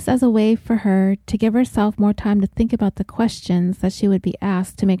saw this as a way for her to give herself more time to think about the questions that she would be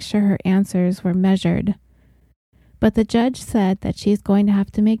asked to make sure her answers were measured. But the judge said that she's going to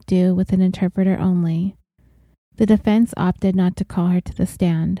have to make do with an interpreter only. The defense opted not to call her to the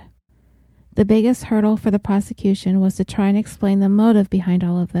stand. The biggest hurdle for the prosecution was to try and explain the motive behind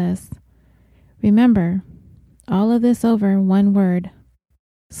all of this. Remember, all of this over one word: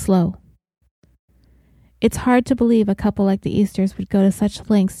 slow. It's hard to believe a couple like the Easters would go to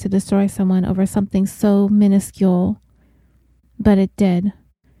such lengths to destroy someone over something so minuscule. But it did.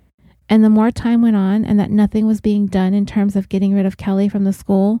 And the more time went on and that nothing was being done in terms of getting rid of Kelly from the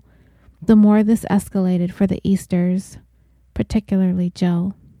school, the more this escalated for the Easters, particularly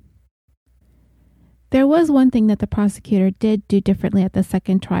Jill. There was one thing that the prosecutor did do differently at the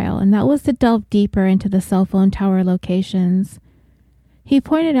second trial, and that was to delve deeper into the cell phone tower locations. He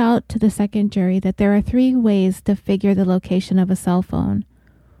pointed out to the second jury that there are 3 ways to figure the location of a cell phone.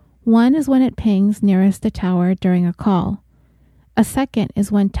 One is when it pings nearest the tower during a call. A second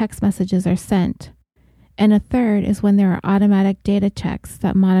is when text messages are sent. And a third is when there are automatic data checks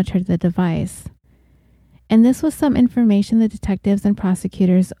that monitor the device. And this was some information the detectives and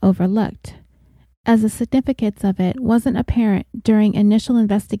prosecutors overlooked, as the significance of it wasn't apparent during initial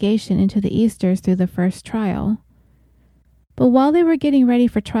investigation into the Easters through the first trial. But while they were getting ready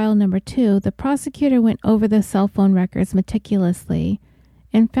for trial number 2, the prosecutor went over the cell phone records meticulously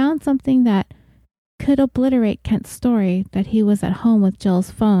and found something that could obliterate Kent's story that he was at home with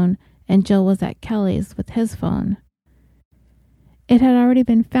Jill's phone and Jill was at Kelly's with his phone. It had already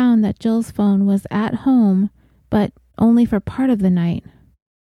been found that Jill's phone was at home, but only for part of the night.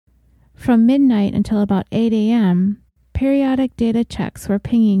 From midnight until about 8 a.m., periodic data checks were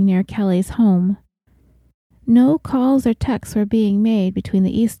pinging near Kelly's home. No calls or texts were being made between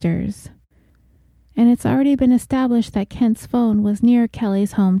the Easters. And it's already been established that Kent's phone was near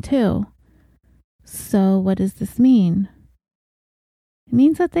Kelly's home too. So what does this mean? It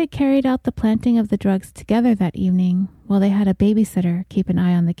means that they carried out the planting of the drugs together that evening while they had a babysitter keep an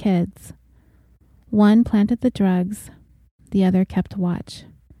eye on the kids. One planted the drugs, the other kept watch.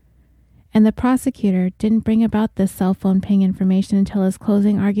 And the prosecutor didn't bring about this cell phone ping information until his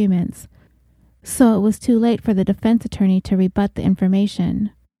closing arguments, so it was too late for the defense attorney to rebut the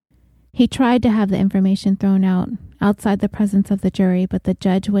information. He tried to have the information thrown out outside the presence of the jury, but the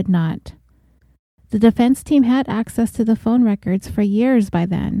judge would not. The defense team had access to the phone records for years by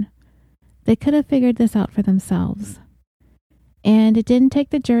then. They could have figured this out for themselves. And it didn't take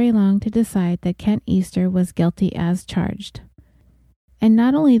the jury long to decide that Kent Easter was guilty as charged. And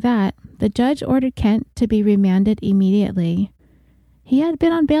not only that, the judge ordered Kent to be remanded immediately. He had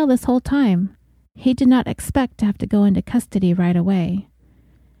been on bail this whole time. He did not expect to have to go into custody right away.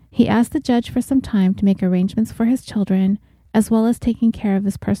 He asked the judge for some time to make arrangements for his children, as well as taking care of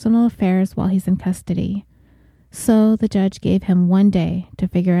his personal affairs while he's in custody. So the judge gave him 1 day to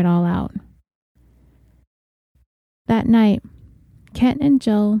figure it all out. That night, Kent and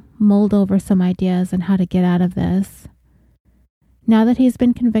Jill mulled over some ideas on how to get out of this. Now that he's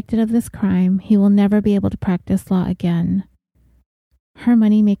been convicted of this crime, he will never be able to practice law again. Her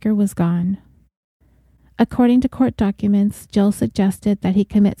moneymaker was gone. According to court documents, Jill suggested that he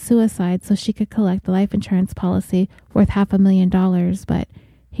commit suicide so she could collect the life insurance policy worth $500,000, but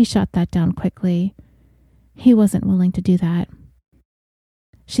he shot that down quickly. He wasn't willing to do that.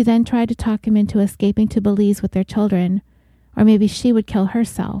 She then tried to talk him into escaping to Belize with their children, or maybe she would kill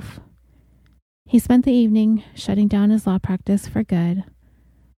herself. He spent the evening shutting down his law practice for good,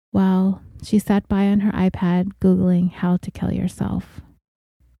 while she sat by on her iPad Googling how to kill yourself.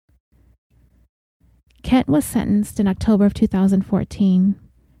 Kent was sentenced in October of 2014.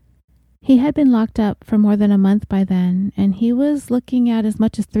 He had been locked up for more than a month by then, and he was looking at as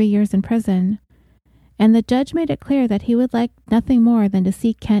much as 3 years in prison. And the judge made it clear that he would like nothing more than to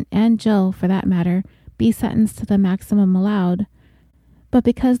see Kent and Jill, for that matter, be sentenced to the maximum allowed. But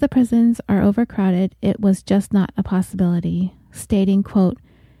because the prisons are overcrowded, it was just not a possibility, stating, quote,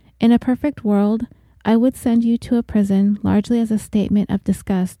 "In a perfect world, I would send you to a prison largely as a statement of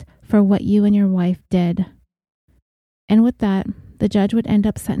disgust for what you and your wife did." And with that, the judge would end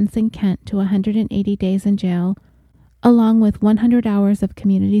up sentencing Kent to 180 days in jail, along with 100 hours of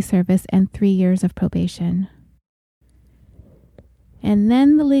community service and 3 years of probation. And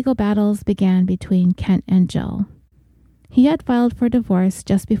then the legal battles began between Kent and Jill. He had filed for divorce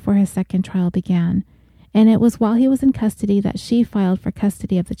just before his second trial began, and it was while he was in custody that she filed for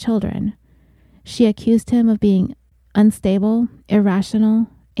custody of the children. She accused him of being unstable, irrational,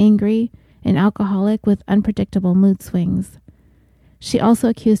 angry, and alcoholic with unpredictable mood swings. She also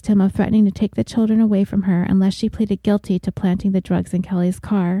accused him of threatening to take the children away from her unless she pleaded guilty to planting the drugs in Kelly's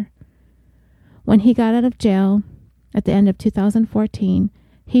car. When he got out of jail at the end of 2014,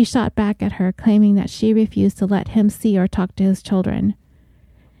 he shot back at her, claiming that she refused to let him see or talk to his children.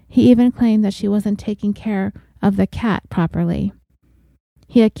 He even claimed that she wasn't taking care of the cat properly.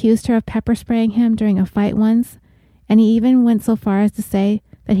 He accused her of pepper spraying him during a fight once, and he even went so far as to say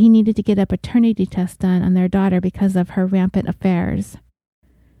that he needed to get a paternity test done on their daughter because of her rampant affairs.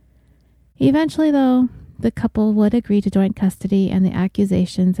 Eventually, though, the couple would agree to joint custody, and the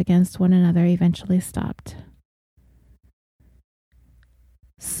accusations against one another eventually stopped.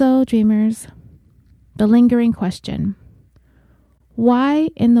 So, dreamers, the lingering question: why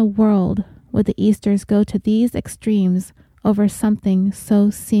in the world would the Easters go to these extremes over something so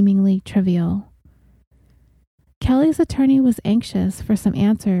seemingly trivial? Kelly's attorney was anxious for some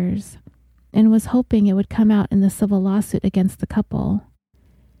answers and was hoping it would come out in the civil lawsuit against the couple.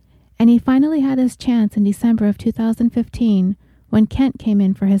 And he finally had his chance in December of 2015 when Kent came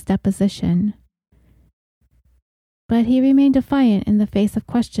in for his deposition. But he remained defiant in the face of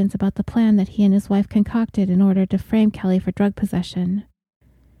questions about the plan that he and his wife concocted in order to frame Kelly for drug possession.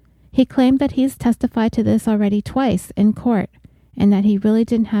 He claimed that he's testified to this already twice in court and that he really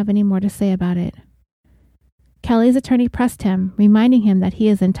didn't have any more to say about it. Kelly's attorney pressed him, reminding him that he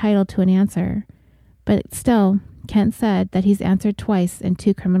is entitled to an answer, but still, Kent said that he's answered twice in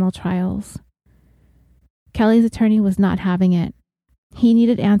 2 criminal trials. Kelly's attorney was not having it. He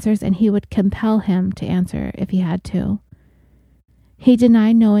needed answers and he would compel him to answer if he had to. He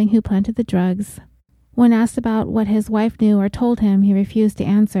denied knowing who planted the drugs. When asked about what his wife knew or told him, he refused to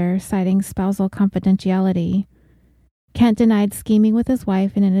answer, citing spousal confidentiality. Kent denied scheming with his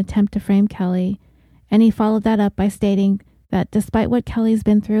wife in an attempt to frame Kelly, and he followed that up by stating that despite what Kelly's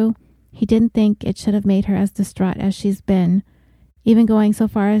been through, he didn't think it should have made her as distraught as she's been, even going so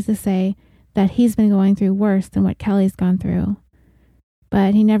far as to say that he's been going through worse than what Kelly's gone through.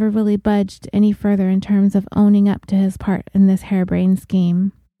 But he never really budged any further in terms of owning up to his part in this harebrained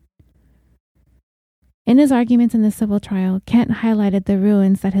scheme. In his arguments in the civil trial, Kent highlighted the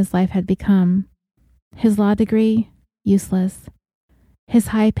ruins that his life had become. His law degree, useless. His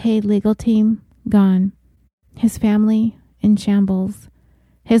high-paid legal team, gone. His family, in shambles.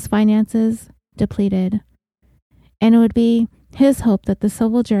 His finances, depleted. And it would be his hope that the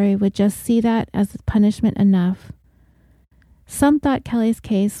civil jury would just see that as punishment enough. Some thought Kelly's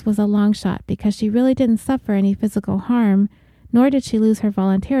case was a long shot because she really didn't suffer any physical harm, nor did she lose her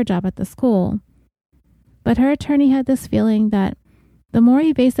volunteer job at the school. But her attorney had this feeling that the more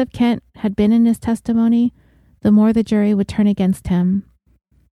evasive Kent had been in his testimony, the more the jury would turn against him.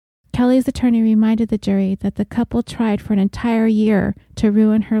 Kelly's attorney reminded the jury that the couple tried for an entire year to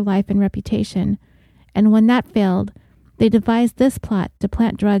ruin her life and reputation, and when that failed, they devised this plot to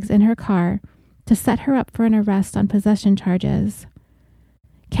plant drugs in her car to set her up for an arrest on possession charges.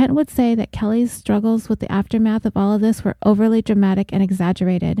 Kent would say that Kelly's struggles with the aftermath of all of this were overly dramatic and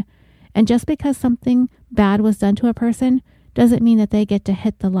exaggerated, and just because something bad was done to a person doesn't mean that they get to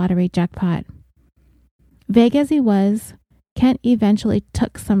hit the lottery jackpot. Vague as he was, Kent eventually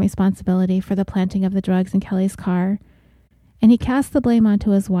took some responsibility for the planting of the drugs in Kelly's car, and he cast the blame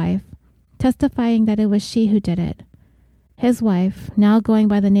onto his wife, testifying that it was she who did it. His wife, now going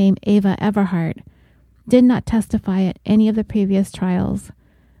by the name Ava Everhart, did not testify at any of the previous trials,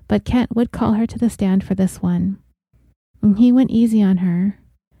 but Kent would call her to the stand for this one. And he went easy on her.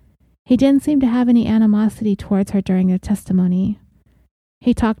 He didn't seem to have any animosity towards her during their testimony.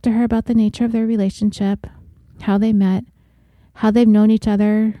 He talked to her about the nature of their relationship, how they met, how they've known each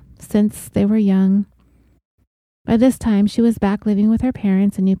other since they were young. By this time, she was back living with her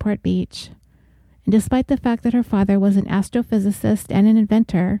parents in Newport Beach. And despite the fact that her father was an astrophysicist and an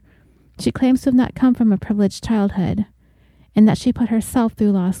inventor, she claims to have not come from a privileged childhood, and that she put herself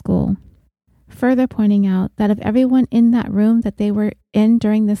through law school. Further pointing out that of everyone in that room that they were in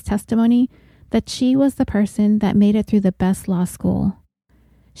during this testimony, that she was the person that made it through the best law school.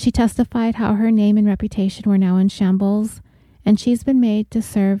 She testified how her name and reputation were now in shambles, and she's been made to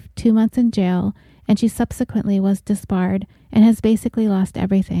serve 2 months in jail, and she subsequently was disbarred and has basically lost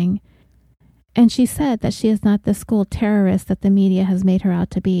everything. And she said that she is not the school terrorist that the media has made her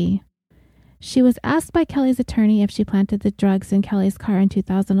out to be. She was asked by Kelly's attorney if she planted the drugs in Kelly's car in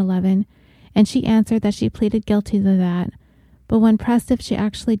 2011, and she answered that she pleaded guilty to that, but when pressed if she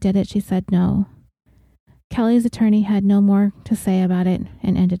actually did it, she said no. Kelly's attorney had no more to say about it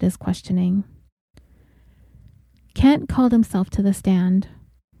and ended his questioning. Kent called himself to the stand.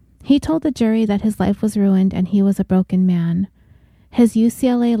 He told the jury that his life was ruined and he was a broken man. His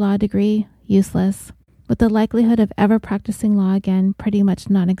UCLA law degree, useless, with the likelihood of ever practicing law again pretty much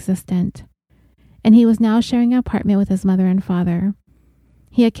non-existent. And he was now sharing an apartment with his mother and father.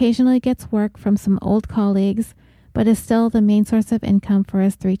 He occasionally gets work from some old colleagues, but is still the main source of income for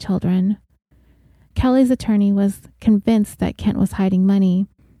his 3 children. Kelly's attorney was convinced that Kent was hiding money,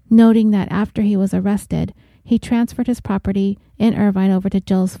 noting that after he was arrested, he transferred his property in Irvine over to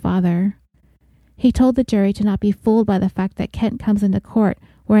Jill's father. He told the jury to not be fooled by the fact that Kent comes into court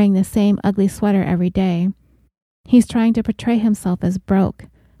wearing the same ugly sweater every day. He's trying to portray himself as broke,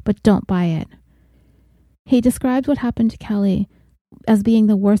 but don't buy it. He described what happened to Kelly as being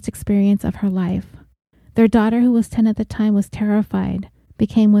the worst experience of her life. Their daughter, who was 10 at the time, was terrified,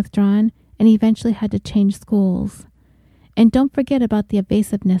 became withdrawn, and eventually had to change schools. And don't forget about the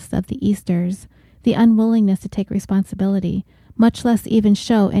evasiveness of the Easters, the unwillingness to take responsibility, much less even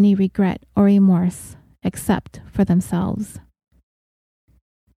show any regret or remorse, except for themselves.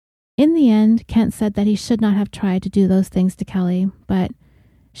 In the end, Kent said that he should not have tried to do those things to Kelly, but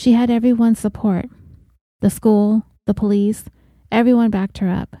she had everyone's support. The school, the police, Everyone backed her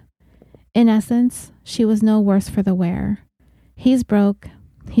up. In essence, she was no worse for the wear. He's broke,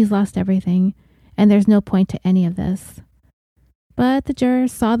 he's lost everything, and there's no point to any of this. But the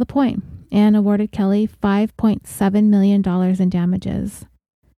jurors saw the point and awarded Kelly $5.7 million in damages.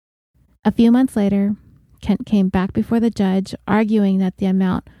 A few months later, Kent came back before the judge, arguing that the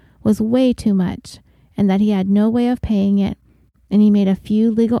amount was way too much and that he had no way of paying it, and he made a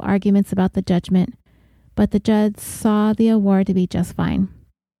few legal arguments about the judgment, but the judge saw the award to be just fine.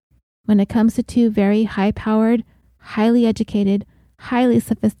 When it comes to two very high-powered, highly educated, highly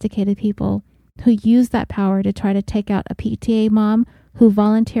sophisticated people who used that power to try to take out a PTA mom who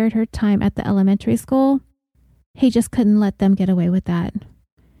volunteered her time at the elementary school, he just couldn't let them get away with that.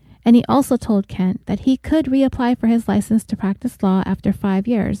 And he also told Kent that he could reapply for his license to practice law after 5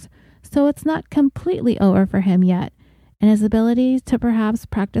 years, so it's not completely over for him yet, and his ability to perhaps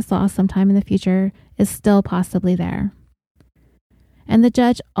practice law sometime in the future is still possibly there. And the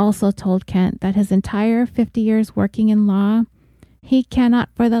judge also told Kent that his entire 50 years working in law, he cannot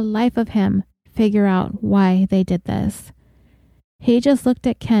for the life of him figure out why they did this. He just looked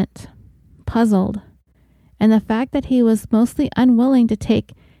at Kent, puzzled, and the fact that he was mostly unwilling to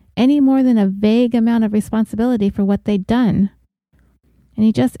take any more than a vague amount of responsibility for what they'd done. And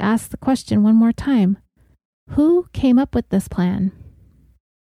he just asked the question one more time. Who came up with this plan?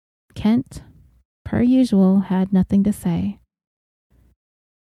 Kent, per usual, had nothing to say.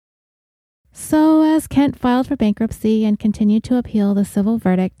 So, as Kent filed for bankruptcy and continued to appeal the civil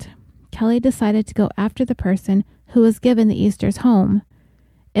verdict, Kelly decided to go after the person who was given the Easter's home.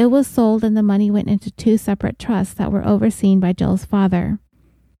 It was sold and the money went into 2 separate trusts that were overseen by Jill's father.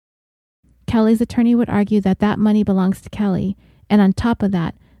 Kelly's attorney would argue that that money belongs to Kelly, and on top of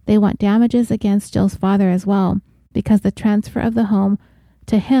that, they want damages against Jill's father as well, because the transfer of the home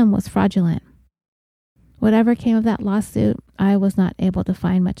to him was fraudulent. Whatever came of that lawsuit, I was not able to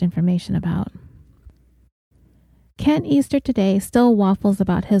find much information about. Kent Easter today still waffles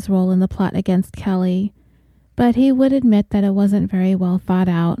about his role in the plot against Kelly, but he would admit that it wasn't very well thought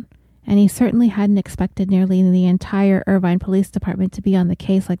out, and he certainly hadn't expected nearly the entire Irvine Police Department to be on the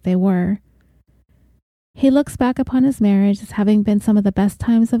case like they were. He looks back upon his marriage as having been some of the best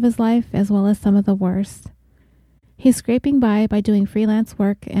times of his life as well as some of the worst. He's scraping by doing freelance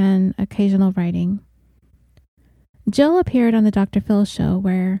work and occasional writing. Jill appeared on the Dr. Phil show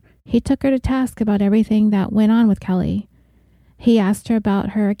where he took her to task about everything that went on with Kelly. He asked her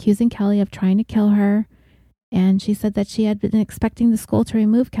about her accusing Kelly of trying to kill her, and she said that she had been expecting the school to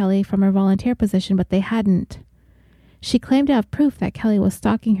remove Kelly from her volunteer position, but they hadn't. She claimed to have proof that Kelly was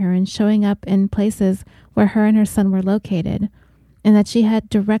stalking her and showing up in places where her and her son were located, and that she had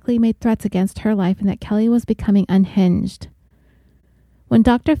directly made threats against her life and that Kelly was becoming unhinged. When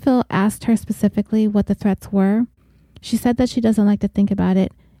Dr. Phil asked her specifically what the threats were, she said that she doesn't like to think about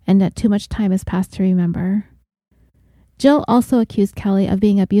it and that too much time has passed to remember. Jill also accused Kelly of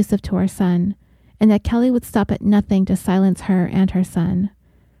being abusive to her son, and that Kelly would stop at nothing to silence her and her son.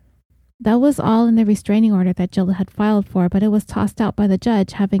 That was all in the restraining order that Jill had filed for, but it was tossed out by the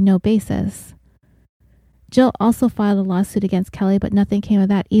judge, having no basis. Jill also filed a lawsuit against Kelly, but nothing came of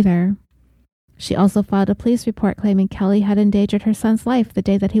that either. She also filed a police report claiming Kelly had endangered her son's life the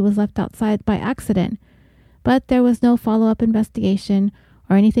day that he was left outside by accident, but there was no follow-up investigation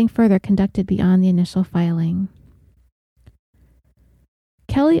or anything further conducted beyond the initial filing.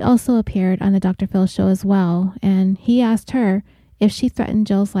 Kelly also appeared on the Dr. Phil show as well, and he asked her if she threatened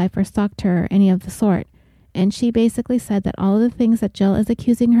Jill's life or stalked her or any of the sort, and she basically said that all of the things that Jill is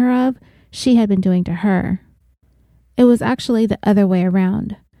accusing her of, she had been doing to her. It was actually the other way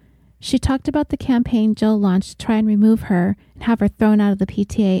around. She talked about the campaign Jill launched to try and remove her and have her thrown out of the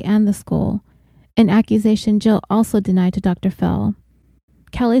PTA and the school, an accusation Jill also denied to Dr. Phil.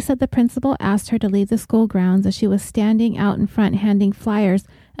 Kelly said the principal asked her to leave the school grounds as she was standing out in front handing flyers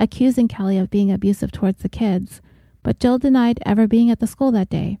accusing Kelly of being abusive towards the kids, but Jill denied ever being at the school that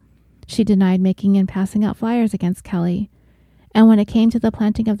day. She denied making and passing out flyers against Kelly. And when it came to the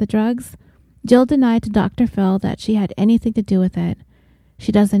planting of the drugs, Jill denied to Dr. Phil that she had anything to do with it.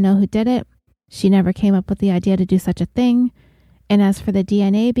 She doesn't know who did it. She never came up with the idea to do such a thing. And as for the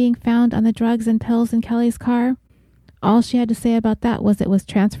DNA being found on the drugs and pills in Kelly's car, all she had to say about that was it was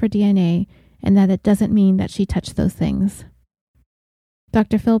transfer DNA and that it doesn't mean that she touched those things.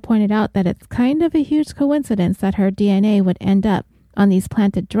 Dr. Phil pointed out that it's kind of a huge coincidence that her DNA would end up on these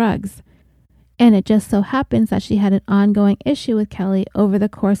planted drugs, and it just so happens that she had an ongoing issue with Kelly over the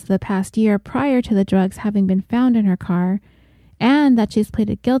course of the past year prior to the drugs having been found in her car, and that she's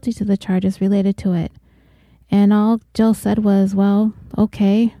pleaded guilty to the charges related to it. And all Jill said was, well,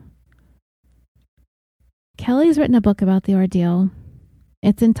 okay. Kelly's written a book about the ordeal.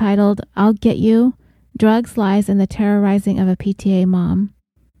 It's entitled, I'll Get You, Drugs, Lies, and the Terrorizing of a PTA Mom.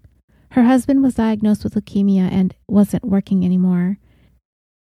 Her husband was diagnosed with leukemia and wasn't working anymore.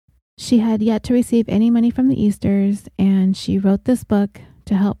 She had yet to receive any money from the Easters, and she wrote this book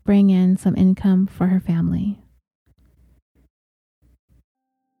to help bring in some income for her family.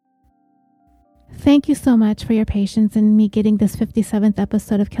 Thank you so much for your patience in me getting this 57th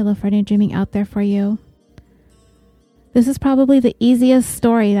episode of California Dreaming out there for you. This is probably the easiest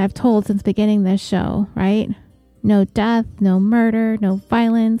story I've told since beginning this show, right? No death, no murder, no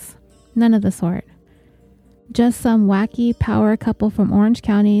violence, none of the sort. Just some wacky power couple from Orange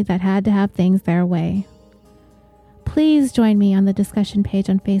County that had to have things their way. Please join me on the discussion page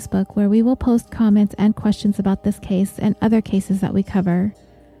on Facebook where we will post comments and questions about this case and other cases that we cover.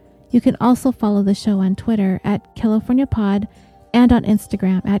 You can also follow the show on Twitter at California Pod and on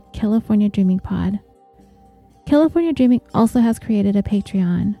Instagram at California Dreaming Pod. California Dreaming also has created a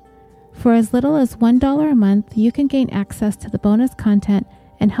Patreon. For as little as $1 a month, you can gain access to the bonus content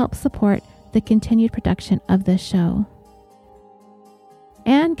and help support the continued production of this show.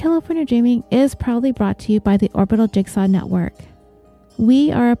 And California Dreaming is proudly brought to you by the Orbital Jigsaw Network.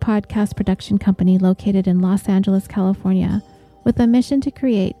 We are a podcast production company located in Los Angeles, California, with a mission to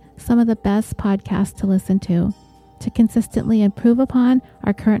create some of the best podcasts to listen to consistently improve upon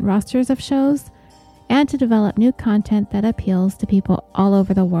our current rosters of shows, and to develop new content that appeals to people all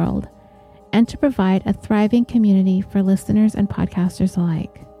over the world, and to provide a thriving community for listeners and podcasters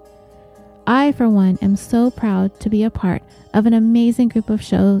alike. I, for one, am so proud to be a part of an amazing group of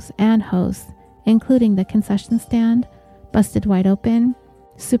shows and hosts, including The Concession Stand, Busted Wide Open,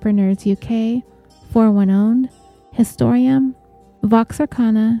 Super Nerds UK, 41 Historium, Vox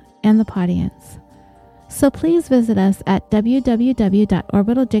Arcana, and The Podience. So please visit us at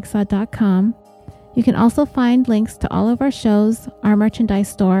www.orbitaljigsaw.com. You can also find links to all of our shows, our merchandise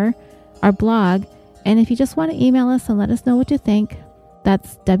store, our blog, and if you just want to email us and let us know what you think,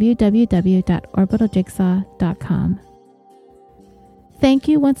 that's www.orbitaljigsaw.com. Thank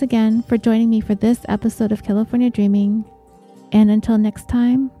you once again for joining me for this episode of California Dreaming, and until next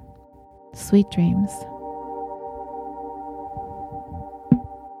time, sweet dreams.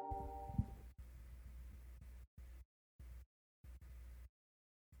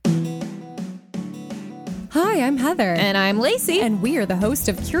 Hi, I'm Heather. And I'm Lacey. And we are the host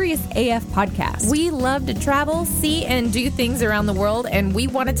of Curious AF Podcast. We love to travel, see, and do things around the world, and we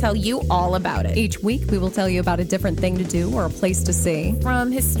want to tell you all about it. Each week, we will tell you about a different thing to do or a place to see.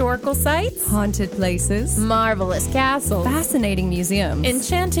 From historical sites, haunted places, marvelous castles, fascinating museums,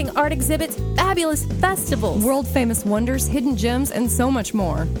 enchanting art exhibits, fabulous festivals, world-famous wonders, hidden gems, and so much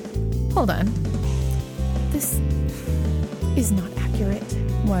more. Hold on. This is not accurate.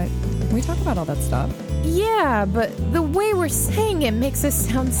 What? We talk about all that stuff. Yeah, but the way we're saying it makes us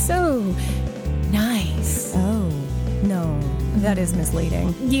sound so nice. Oh, no. That is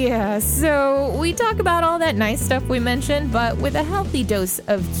misleading. Yeah, so we talk about all that nice stuff we mentioned, but with a healthy dose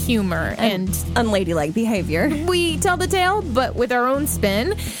of humor and unladylike behavior. We tell the tale, but with our own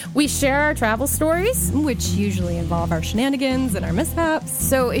spin. We share our travel stories, which usually involve our shenanigans and our mishaps.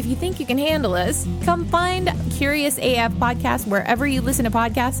 So if you think you can handle us, come find Curious AF Podcast wherever you listen to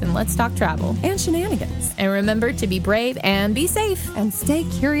podcasts, and let's talk travel. And shenanigans. And remember to be brave and be safe. And stay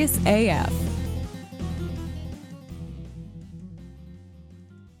curious AF.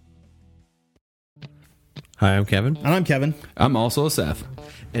 Hi, I'm Kevin. And I'm Kevin. I'm also Seth.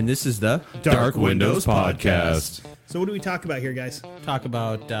 And this is the Dark Windows Podcast. So what do we talk about here, guys? Talk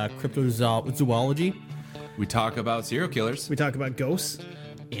about cryptozoology, We talk about serial killers, We talk about ghosts.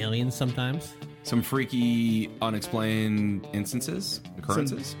 aliens sometimes. some freaky, unexplained instances,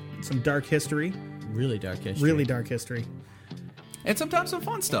 occurrences, Some dark history. Really dark history. Really dark history. and sometimes some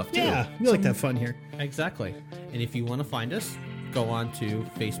fun stuff, too. Yeah, we like to have fun here. Exactly. And if you want to find us, go on to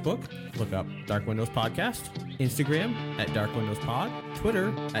Facebook, look up Dark Windows Podcast, Instagram at Dark Windows Pod,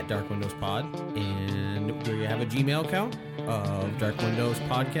 Twitter at Dark Windows Pod, and we have a Gmail account of Dark Windows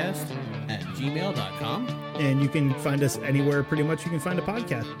Podcast at gmail.com. And you can find us anywhere pretty much you can find a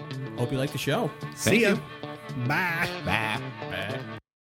podcast. Hope you like the show. See ya. you. Bye. Bye. Bye.